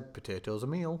always said potatoes a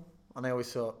meal. And I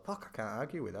always thought, fuck, I can't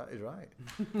argue with that. He's right.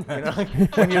 You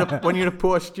know, when you're a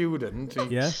poor student,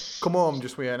 you come home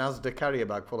just with an Asda carrier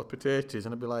bag full of potatoes,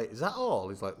 and I'd be like, "Is that all?"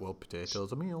 He's like, "Well,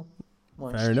 potatoes a meal."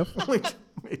 Like, fair enough.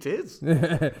 It is.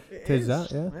 It is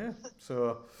that, yeah.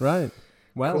 So right.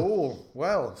 Well, cool.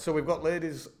 Well, so we've got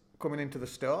ladies coming into the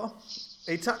store.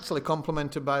 It's actually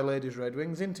complemented by Ladies Red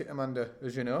Wings, isn't it, Amanda?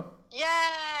 As you know. Yeah.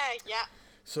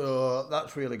 So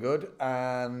that's really good,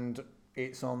 and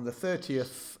it's on the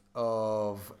 30th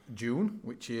of June,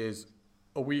 which is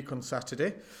a week on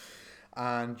Saturday,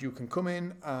 and you can come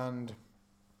in and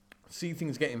see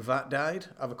things getting VAT dyed,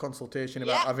 have a consultation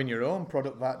about having your own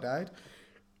product VAT dyed.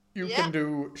 You can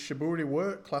do shibori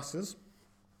work classes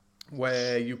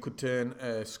where you could turn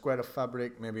a square of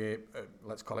fabric, maybe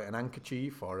let's call it an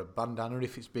handkerchief or a bandana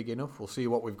if it's big enough. We'll see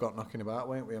what we've got knocking about,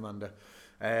 won't we, Amanda?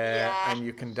 And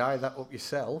you can dye that up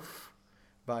yourself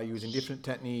by using different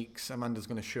techniques Amanda's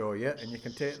going to show you, and you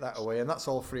can take that away, and that's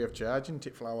all free of charge, isn't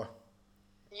it, Flower?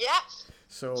 Yeah.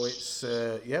 So it's,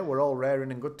 we're all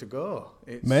raring and good to go.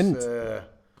 It's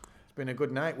been a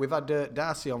good night. We've had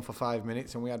Darcy on for 5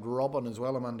 minutes, and we had Rob on as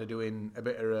well, Amanda, doing a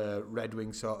bit of a Red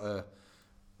Wing sort of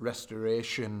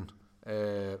restoration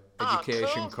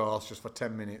education course just for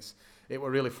 10 minutes. It were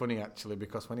really funny, actually,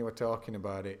 because when he were talking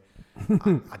about it,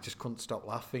 I just couldn't stop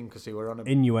laughing because he were on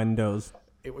innuendos.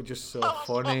 It was just so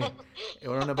funny. It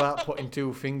was on about putting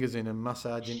 2 fingers in and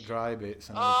massaging dry bits.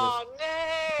 And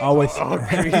Always,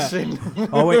 creasing.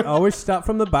 always start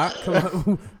from the back.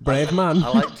 Brave man. I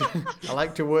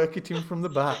like to work it in from the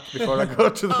back before I go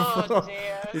to the front.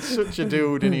 Dear. He's such a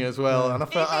dude, isn't he, as well? And I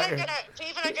felt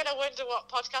people are gonna wonder what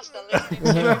podcast they're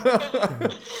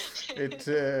listening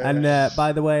to. And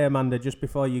by the way, Amanda, just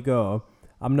before you go,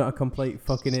 I'm not a complete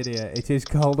fucking idiot. It is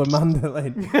called a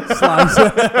mandolin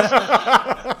slicer.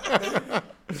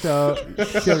 So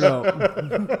shut up.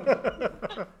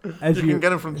 You can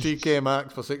get them from TK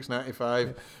Maxx for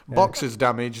 $6.95. Box is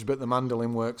damaged, but the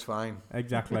mandolin works fine.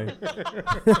 Exactly.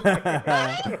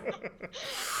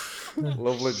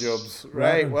 Lovely jobs.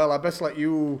 Right, well, I best let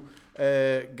you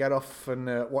get off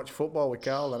and watch football with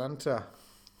Carl and Anta.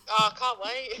 Oh, I can't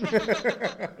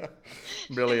wait.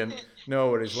 Brilliant. No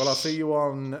worries. Well, I'll see you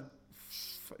on...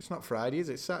 It's not Friday, is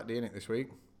it? It's Saturday, isn't it, this week?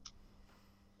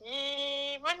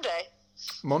 Monday.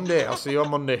 Monday. I'll see you on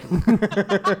Monday.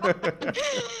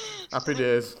 Happy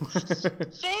days.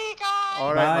 See you guys.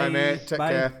 All right, Bye. my mate. Take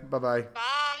care. Bye-bye. Bye.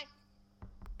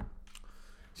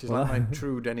 She's like my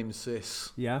true denim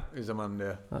sis. Yeah. Is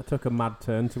Amanda. That took a mad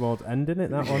turn towards ending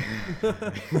it, that one.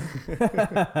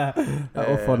 That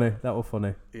was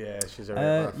funny. Yeah, she's a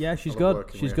right yeah, she's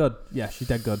good. She's good. Yeah, she's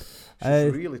dead good.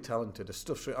 She's really talented. The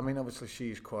stuff. I mean, obviously,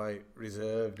 she's quite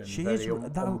reserved and very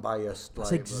unbiased.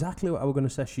 That's exactly what I was going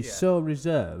to say. She's so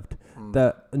reserved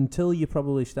that until you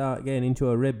probably start getting into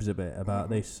her ribs a bit about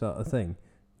this sort of thing,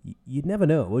 you'd never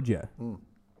know, would you?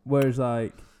 Whereas,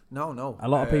 like... No. A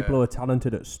lot of people who are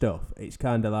talented at stuff, it's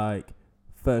kind of like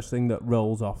first thing that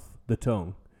rolls off the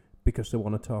tongue. because they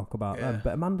want to talk about them.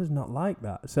 But Amanda's not like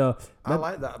that. So I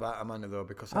like that about Amanda though,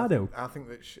 because I think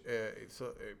that it's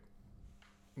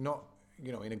not,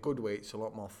 you know, in a good way. It's a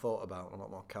lot more thought about, a lot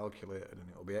more calculated, and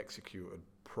it'll be executed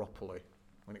properly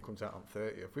when it comes out on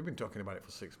 30th. We've been talking about it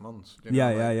for 6 months. You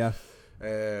know,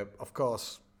 yeah. Of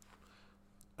course,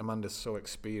 Amanda's so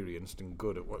experienced and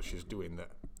good at what she's doing that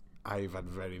I've had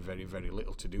very, very, very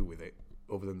little to do with it,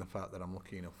 other than the fact that I'm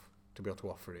lucky enough to be able to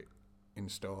offer it in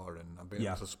store, and I've been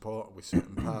able to support with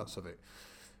certain parts of it.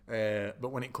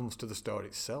 But when it comes to the store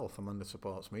itself, Amanda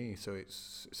supports me, so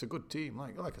it's a good team.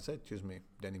 Like I said, she's me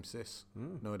denim sis,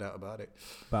 no doubt about it.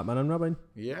 Batman and Robin.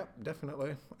 Yeah,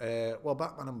 definitely. Well,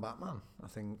 Batman and Batman, I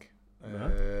think.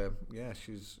 Yeah,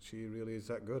 she really is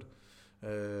that good.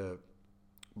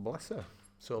 Bless her.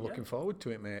 So looking forward to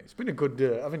it, mate. It's been a good.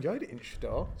 I've enjoyed it in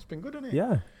store. It's been good, hasn't it?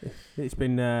 Yeah, it's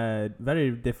been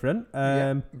very different.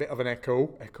 Bit of an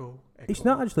echo. It's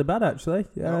not actually bad, actually.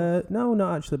 No,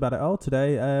 not actually bad at all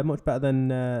today. Much better than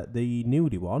the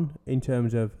nudie one in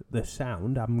terms of the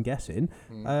sound, I'm guessing.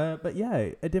 But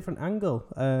yeah, a different angle.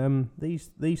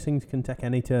 These things can take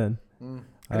any turn. And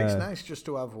it's nice just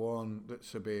to have one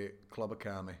that's a bit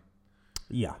Clobber-Calmy.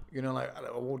 Yeah. You know, like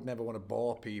I would never want to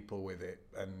bore people with it,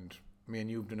 and me and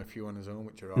you've done a few on his own,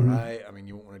 which are all right. I mean,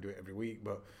 you won't want to do it every week,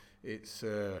 but it's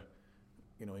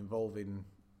you know, involving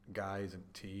guys and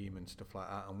team and stuff like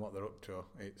that and what they're up to.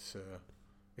 It's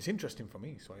interesting for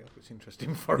me, so I hope it's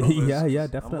interesting for others. yeah,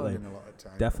 definitely. I'm learning a lot of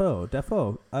time.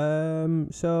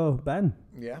 Defo. So Ben.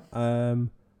 Yeah.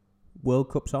 World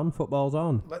Cup's on. Football's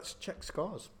on. Let's check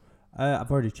scores.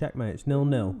 I've already checked, mate. It's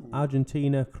 0-0.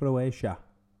 Argentina, Croatia.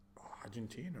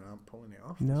 Argentina aren't pulling it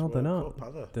off. No, they're not. Cup,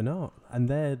 are they? They're not, and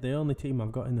they're the only team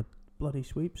I've got in the bloody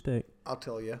sweepstake. I'll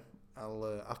tell you,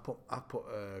 I've put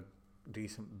a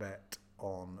decent bet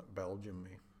on Belgium.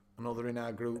 I know they're in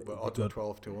our group, but odds were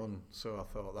 12-1, so I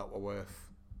thought that were worth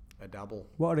a dabble.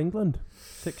 What are England?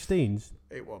 16s?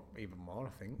 It was even more, I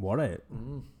think. What it?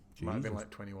 Might have been like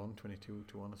 21, 22-1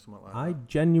 or something like that. I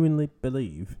genuinely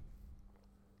believe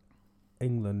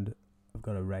England have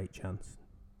got a right chance.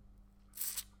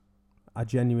 I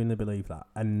genuinely believe that,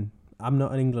 and I'm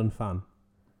not an England fan.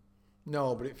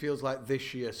 No, but it feels like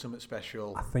this year something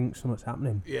special. I think something's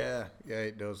happening. Yeah,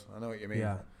 it does. I know what you mean.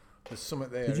 Yeah. There's something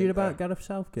there. Did you hear about Gareth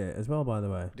Southgate as well, by the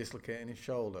way? Dislocating his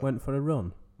shoulder. Went for a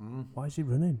run. Why is he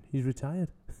running? He's retired.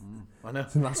 I know.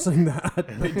 It's the last thing that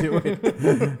I'd be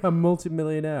doing. I'm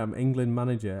multi-millionaire. I'm England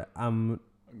manager. I'm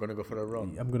going to go for a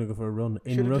run. I'm going to go for a run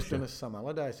in Russia. Should have Russia. just done a Sam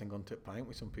Allardyce and gone to a pint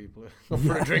with some people. Gone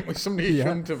for a drink with somebody you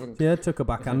shouldn't have. Yeah, took a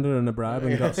backhander and a bribe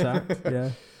and got sacked.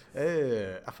 Yeah.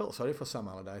 I felt sorry for Sam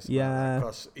Allardyce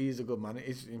because he's a good manager.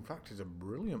 He's a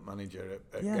brilliant manager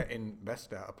at getting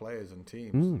best out of players and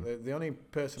teams. The only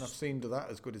person I've seen do that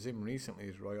as good as him recently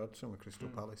is Roy Hodgson with Crystal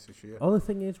Palace this year. Other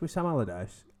thing is with Sam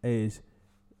Allardyce is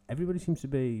everybody seems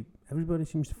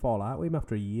to fall out with him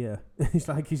after a year. It's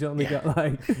like he's only got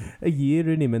like a year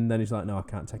in him, and then he's like, no, I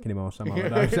can't take any more Sam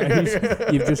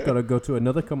Allardyce. You've just got to go to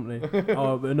another company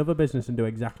or another business and do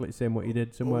exactly the same what you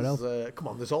did somewhere else. Come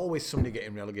on, there's always somebody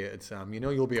getting relegated, Sam. You know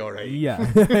you'll be all right. Yeah,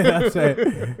 that's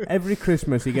it. Every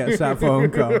Christmas he gets that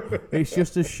phone call. It's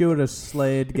just as sure as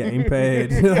Slade getting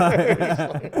paid.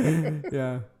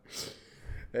 Yeah.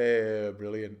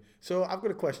 Brilliant. So I've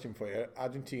got a question for you.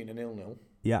 Argentina 0-0.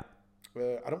 Yeah.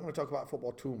 I don't want to talk about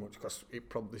football too much because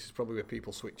this is probably where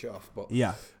people switch off. But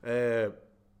yeah,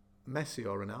 Messi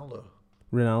or Ronaldo?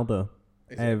 Ronaldo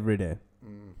every day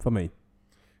for me.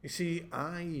 You see,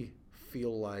 I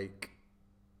feel like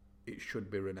it should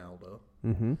be Ronaldo.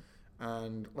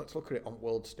 And let's look at it on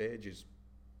world stages.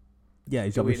 Yeah,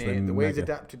 he's obviously the way he's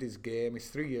adapted his game. He's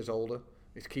 3 years older.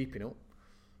 He's keeping up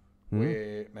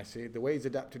with Messi. The way he's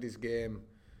adapted his game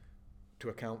to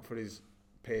account for his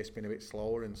pace being a bit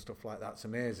slower and stuff like that's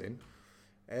amazing.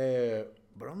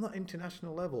 But on that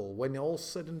international level, when all's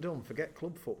said and done, forget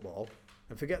club football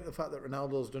and forget the fact that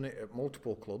Ronaldo's done it at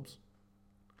multiple clubs.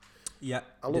 Yeah.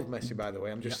 I love Messi, by the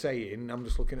way. I'm just saying, I'm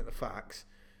just looking at the facts.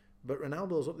 But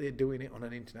Ronaldo's up there doing it on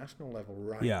an international level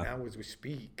right now as we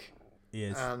speak. He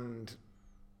is. And,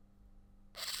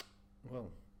 well,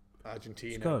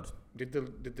 Argentina. Did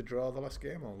they draw the last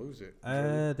game or lose it?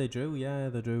 They drew,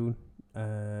 They drew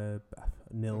 0-0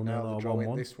 or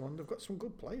 1-1. This one, they've got some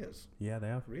good players. Yeah, they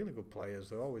have. Really good players.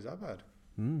 They always have had.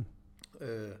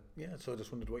 So I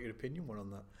just wondered what your opinion were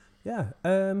on that. Yeah.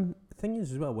 The thing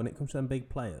is as well, when it comes to them big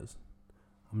players,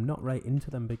 I'm not right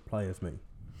into them big players, me.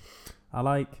 I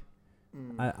like...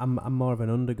 I'm more of an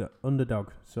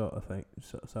underdog sort of thing,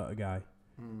 sort of guy.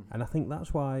 And I think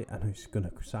that's why, I know it's going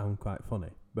to sound quite funny,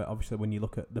 but obviously when you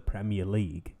look at the Premier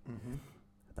League,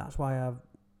 that's why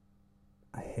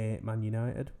I hate Man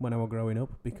United when I was growing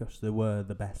up because they were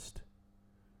the best.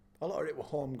 A lot of it were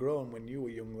homegrown when you were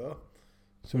young, though.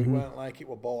 So it weren't like it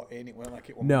were bought in, it weren't like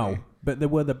it were No, money. but they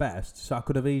were the best. So I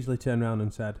could have easily turned around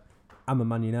and said, I'm a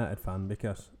Man United fan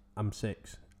because I'm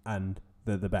 6 and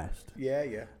they're the best. Yeah,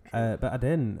 yeah. But I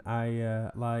didn't.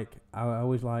 I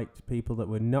always liked people that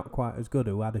were not quite as good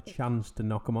who had a chance to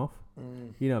knock them off.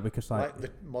 You know, because like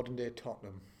the modern day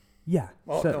Tottenham. Yeah.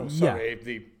 Oh, so, no, sorry,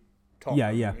 the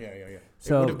Tottenham. Yeah. So,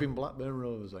 So it would have been Blackburn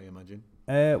Rovers, I imagine.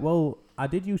 Well, I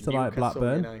did used to like Newcastle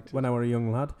Blackburn United. when I was a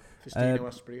young lad. Festino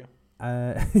Aspria.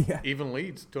 Yeah. Even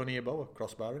Leeds, Tony Yeboah,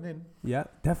 crossbar and in. Yeah,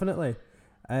 definitely.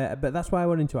 But that's why I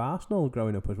went into Arsenal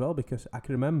growing up as well, because I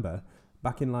can remember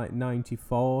back in like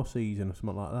 94 season or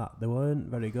something like that, they weren't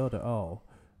very good at all,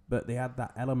 but they had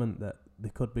that element that they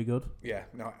could be good. Yeah,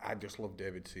 no, I just love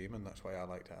David Seaman. That's why I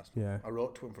liked Arsenal. Yeah. I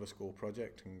wrote to him for a school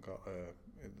project and got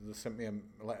they sent me a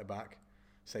letter back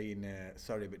saying,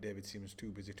 sorry, but David Seaman's too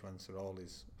busy to answer all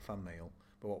his fan mail.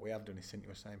 But what we have done is sent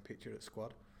you a signed picture at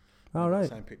squad. All right.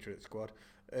 Signed picture at squad.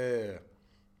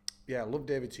 Yeah, I love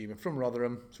David Seaman from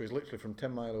Rotherham, so he's literally from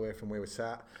 10 mile away from where we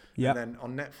sat. Yep. And then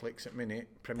on Netflix at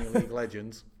minute, Premier League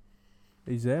Legends,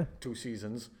 He's there. 2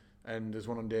 seasons, and there's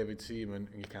one on David Seaman,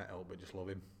 and you can't help but just love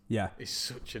him. Yeah. He's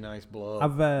such a nice bloke.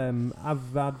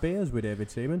 I've had beers with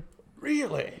David Seaman.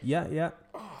 Really? Yeah.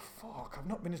 Oh, fuck, I've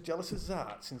not been as jealous as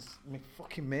that since my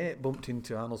fucking mate bumped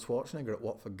into Arnold Schwarzenegger at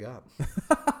Watford Gap.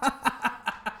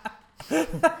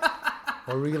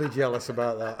 I'm really jealous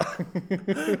about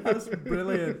that. That's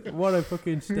brilliant. What a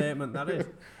fucking statement that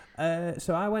is.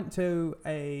 So I went to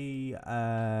a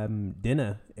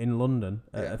dinner in London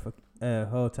at a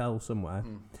hotel somewhere,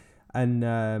 and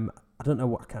I don't know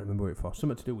what, I can't remember what it for.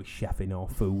 Something to do with chefing or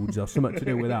foods or something to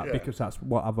do with that because that's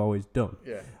what I've always done.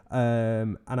 Yeah.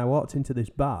 And I walked into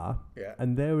this bar,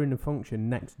 and they were in a function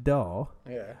next door.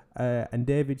 Yeah. And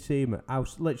David Seaman, I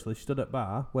was literally stood at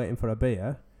bar waiting for a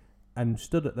beer, and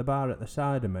stood at the bar at the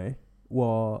side of me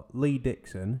were Lee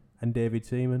Dixon and David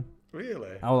Seaman.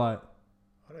 Really? I was like,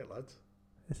 all right, lads.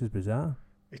 this is bizarre.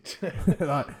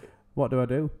 Like, what do I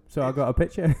do? So I got a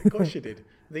picture. Of course you did.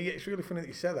 It's really funny that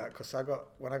you said that because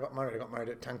when I got married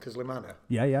at Tankersley Manor.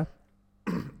 Yeah.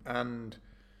 And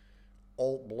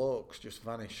all blokes just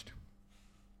vanished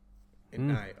in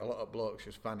night. A lot of blokes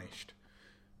just vanished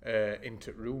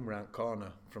into room round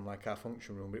corner from like our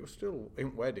function room. But it was still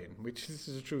in wedding, which this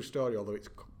is a true story, although it's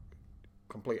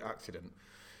complete accident.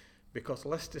 Because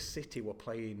Leicester City were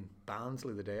playing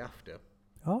Barnsley the day after.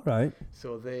 All right.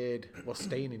 So they were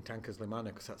staying in Tankersley Manor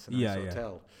because that's a nice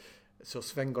hotel. So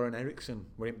Sven-Goran Eriksson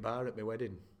were in bar at my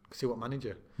wedding. See what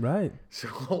manager. Right. So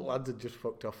all lads had just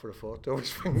fucked off for a photo with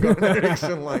Sven-Goran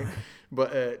Eriksson.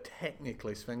 But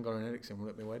technically Sven-Goran Eriksson were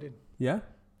at my wedding. Yeah.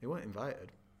 They weren't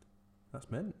invited. That's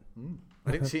mint.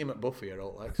 I didn't see him at Buffy or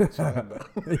all that. So it's fine, but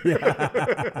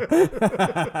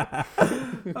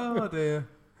oh dear.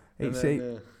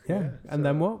 And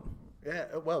then what? Yeah,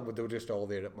 well, they were just all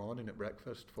there at morning at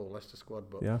breakfast, full Leicester squad,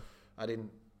 but I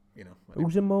didn't,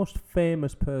 Who's the most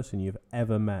famous person you've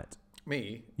ever met?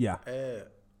 Me? Yeah. I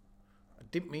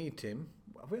didn't meet him.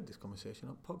 Have we had this conversation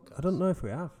on podcast? I don't know if we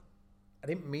have. I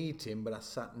didn't meet him, but I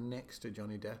sat next to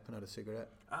Johnny Depp and had a cigarette.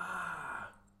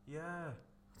 Ah, yeah.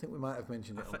 I think we might have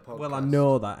mentioned it on podcast. Well, I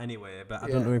know that anyway, but I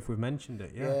don't know if we've mentioned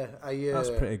it. Yeah.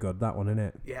 That's pretty good, that one, isn't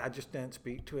it? Yeah, I just didn't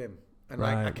speak to him. And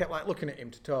I kept looking at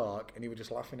him to talk, and he was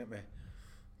just laughing at me.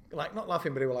 Not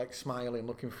laughing, but he was smiling,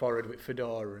 looking forward with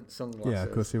fedora and sunglasses. Yeah,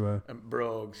 of course he were. And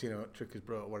brogues, Tricker's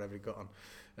brogue, whatever he got on.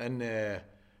 And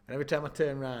every time I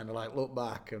turn around, I look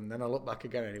back, and then I look back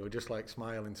again, and he was just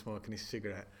smiling, smoking his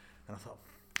cigarette. And I thought,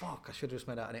 fuck, I should have just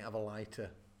made out I didn't have a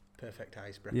lighter. Perfect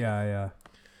icebreaker. Yeah.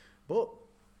 But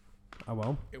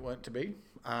well, it weren't to be,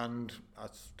 and I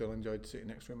still enjoyed sitting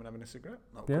next to him and having a cigarette.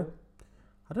 Not yeah. cool.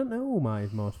 I don't know who my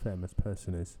most famous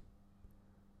person is.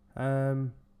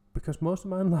 Because most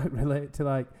of mine relate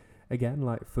to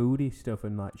foodie stuff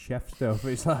and chef stuff.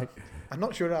 It's I'm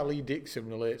not sure how Lee Dixon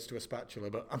relates to a spatula,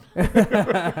 but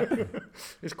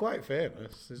it's quite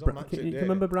famous. He's on Match Can It you Day.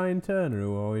 remember Brian Turner,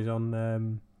 who always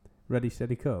on Ready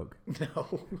Steady Cook?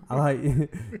 No.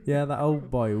 That old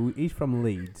boy. He's from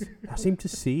Leeds. I seem to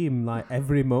see him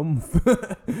every month.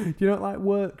 Do you know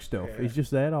work stuff? Yeah. He's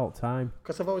just there all the time.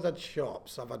 Because I've always had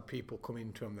shops. I've had people come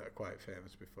into them that are quite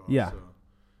famous before. Yeah. So.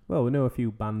 Well, we know a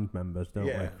few band members, don't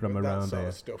we, from around that sort here.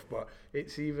 of stuff. But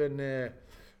it's even...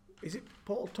 is it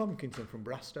Paul Tompkinson from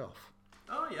Brastoff?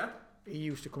 Oh, yeah. He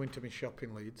used to come into my shop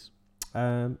in Leeds.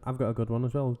 I've got a good one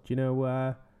as well. Do you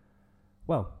know...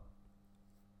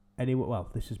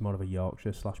 this is more of a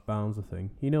Yorkshire / Barnsley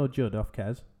thing. You know Judd off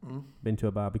Kes? Been to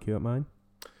a barbecue at mine?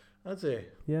 Has he?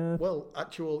 Yeah. Well,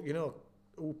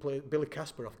 who played Billy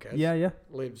Kasparov, Kes. Yeah.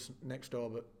 Lives next door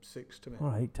but 6 to me. All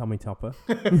right, Tommy Topper.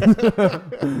 I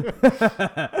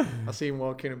see him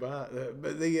walking about.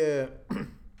 But the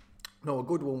no, a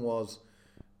good one was.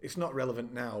 It's not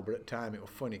relevant now, but at the time it was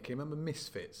funny. Can you remember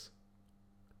Misfits?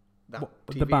 That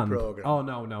TV the band? program. Oh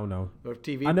no. There was a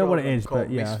TV I know what it program is, called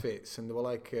but yeah. Misfits, and they were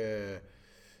like a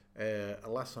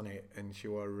lass on it, and she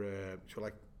were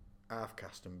like half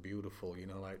caste and beautiful, you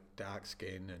know, like dark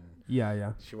skin, and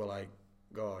Yeah. she were like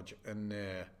gorge, and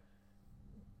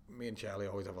me and Charlie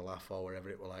always have a laugh or wherever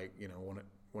it were like, you know,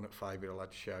 one at 5 you're allowed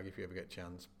to shag if you ever get a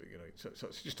chance, but you know, so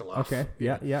it's just a laugh. Okay.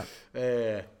 Yeah.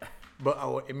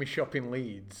 But in my shop in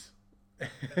Leeds,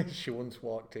 she once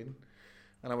walked in,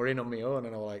 and I were in on my own,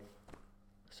 and I was like,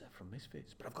 "Is that from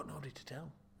Misfits?" But I've got nobody to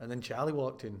tell. And then Charlie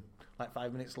walked in like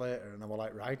 5 minutes later, and I was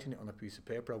like writing it on a piece of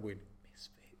paper. I went,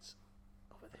 "Misfits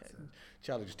over there." And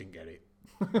Charlie just didn't get it.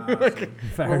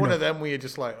 Well, one of them where you're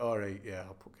just like, all right, yeah,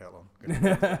 I'll put kettle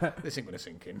on. This ain't going to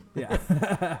sink in. Yeah.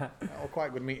 That was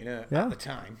quite good meeting her at the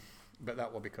time, but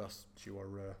that was because she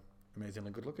were amazingly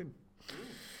good looking.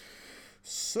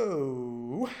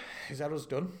 So, is that us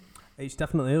done? It's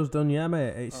definitely us done, yeah,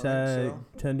 mate. It's so.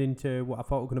 Turned into what I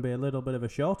thought was going to be a little bit of a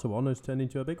shorter one. It's turned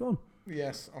into a big one.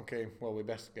 Yes. Okay. Well, we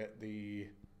best get the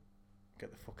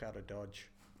fuck out of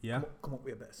Dodge. Yeah. Come up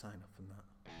with a better sign off than that.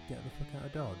 Get the fuck out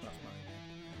of Dodge. That's mine.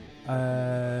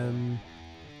 Um,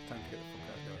 Time to get the fuck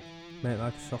out of Dodge. Make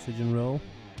like a sausage and roll.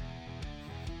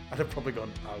 I'd have probably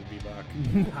gone, I'll be back.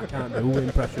 I can't do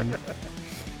impressions.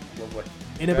 Lovely.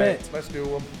 In a bit. Let's do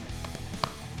one.